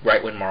 like,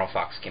 right when Moral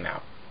Fox came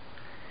out.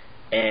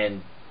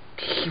 And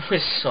he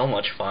was so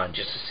much fun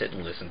just to sit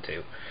and listen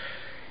to.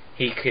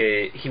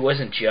 He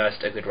wasn't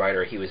just a good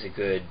writer, he was a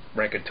good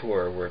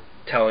raconteur with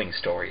telling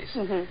stories.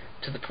 Mm-hmm.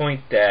 To the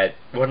point that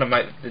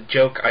the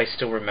joke I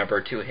still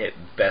remember to hit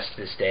best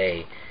this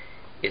day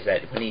is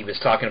that when he was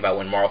talking about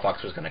when Moral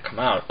Fox was going to come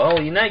out,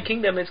 United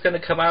Kingdom is going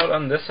to come out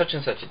on this such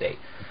and such a date.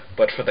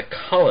 But for the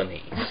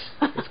colonies,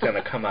 it's going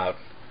to come out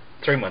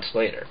 3 months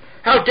later.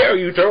 How dare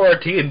you throw our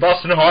tea in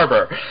Boston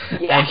Harbor?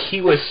 Yeah. And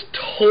he was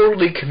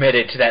totally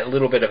committed to that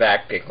little bit of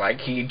acting. Like,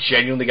 he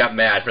genuinely got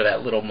mad for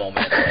that little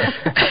moment.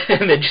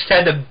 And then just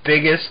had the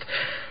biggest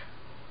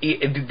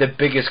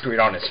grin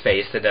on his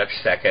face the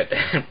next second.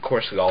 And of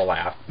course, we all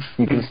laughed.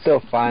 You can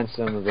still find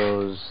some of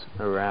those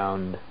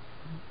around.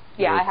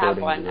 Yeah, I have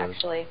one,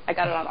 actually. I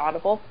got it on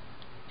Audible.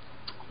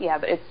 Yeah,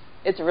 but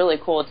it's really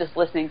cool just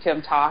listening to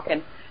him talk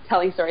and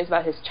telling stories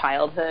about his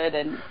childhood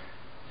and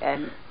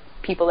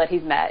people that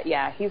he's met.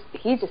 Yeah, he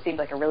just seems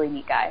like a really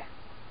neat guy.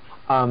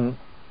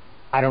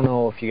 I don't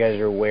know if you guys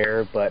are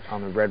aware, but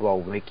on the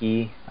Redwall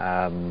Wiki,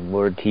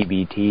 Lord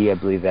TBT, I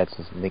believe that's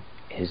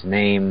his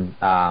name,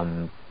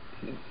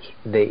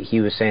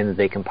 he was saying that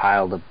they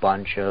compiled a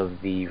bunch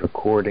of the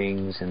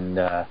recordings and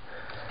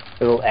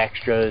little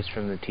extras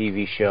from the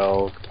TV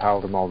show,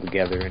 compiled them all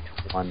together into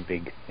one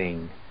big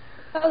thing.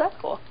 Oh, that's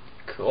cool.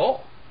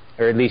 Cool.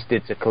 or at least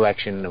it's a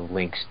collection of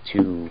links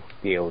to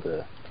be able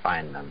to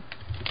find them.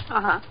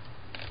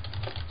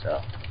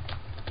 So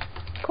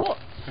Cool.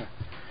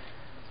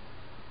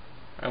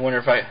 I wonder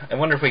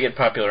if we get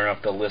popular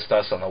enough to list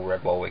us on the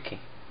Redwall Wiki.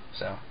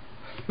 So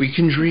we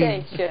can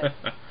dream. They should.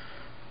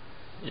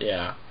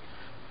 Yeah.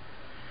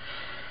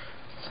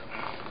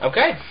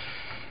 Okay.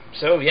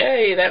 So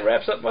yay, that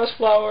wraps up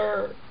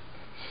Mossflower.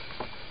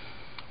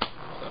 So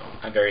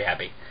I'm very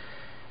happy.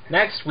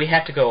 Next, we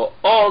have to go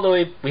all the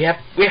way. We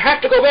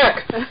have to go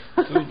back to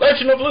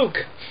Legend of Luke.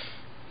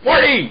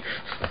 Morty.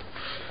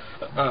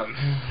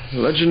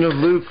 Legend of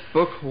Luke,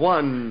 Book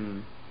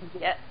 1.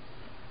 Yes.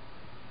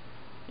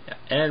 Yeah,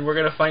 and we're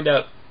gonna find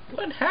out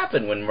what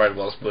happened when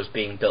Redwall was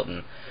being built.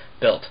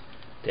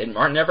 Did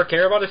Martin ever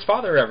care about his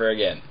father ever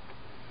again?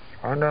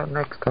 find out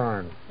next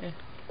time.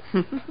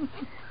 Tune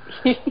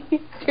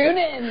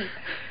in.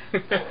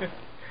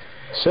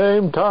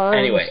 Same time,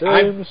 Anyway,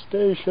 same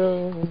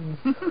station.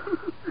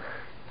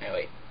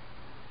 Anyway,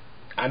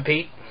 I'm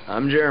Pete.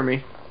 I'm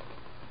Jeremy.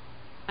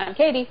 I'm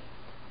Katie.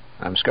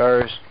 I'm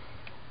Scars.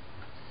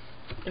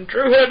 And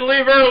Drew had to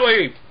leave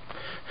early.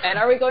 And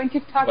are we going to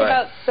talk What?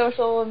 about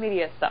social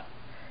media stuff?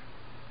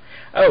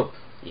 Oh,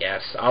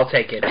 yes, I'll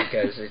take it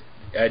because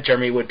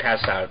Jeremy would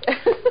pass out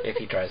if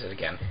he tries it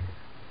again.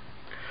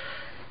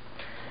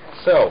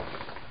 So,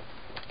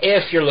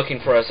 if you're looking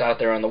for us out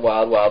there on the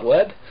Wild Wild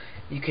Web,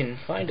 you can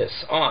find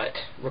us at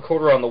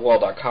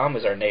recorderonthewall.com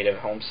is our native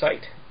home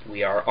site.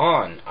 We are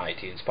on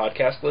iTunes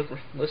podcast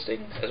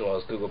listings as well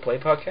as Google Play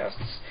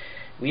podcasts.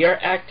 We are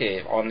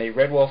active on the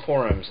Redwall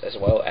forums as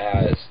well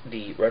as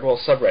the Redwall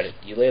subreddit,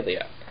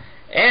 Eulalia.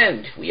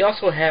 And we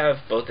also have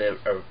both a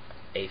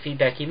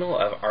feedback email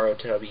of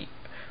rotwpod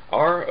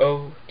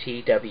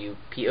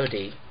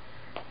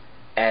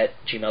at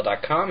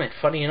gmail.com, and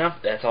funny enough,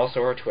 that's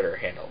also our Twitter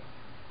handle,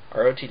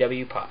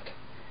 rotwpod.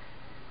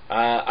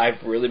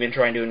 I've really been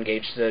trying to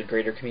engage the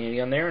greater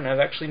community on there, and I've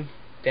actually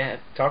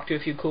talked to a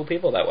few cool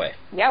people that way.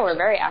 Yeah, we're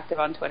very active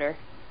on Twitter.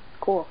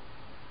 Cool.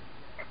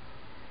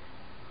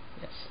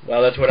 Yes.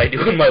 Well, that's what I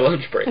do in my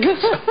lunch break.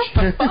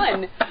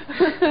 Fun.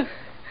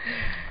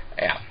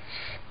 Yeah.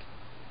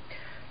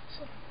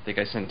 I think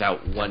I sent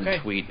out one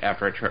tweet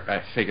after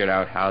I figured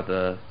out how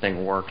the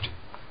thing worked.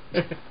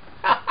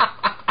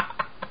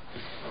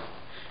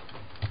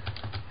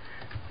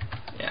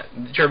 Yeah,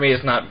 Jeremy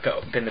has not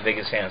been the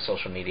biggest fan of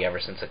social media ever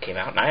since it came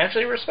out, and I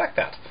actually respect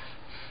that.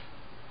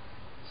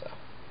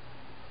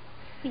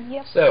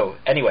 Yep. So,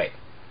 anyway,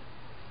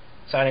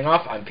 signing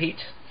off, I'm Pete.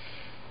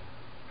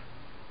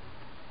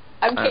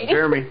 I'm Katie.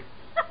 Jeremy.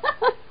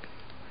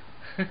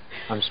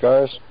 I'm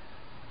Scars.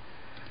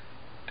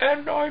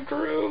 And I'm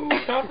Drew.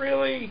 Not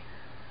really.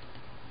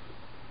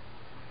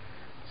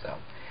 So,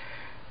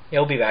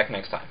 he'll be back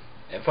next time.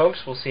 And folks,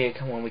 we'll see you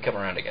when we come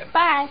around again.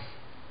 Bye.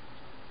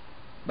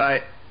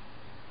 Bye.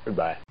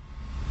 Goodbye.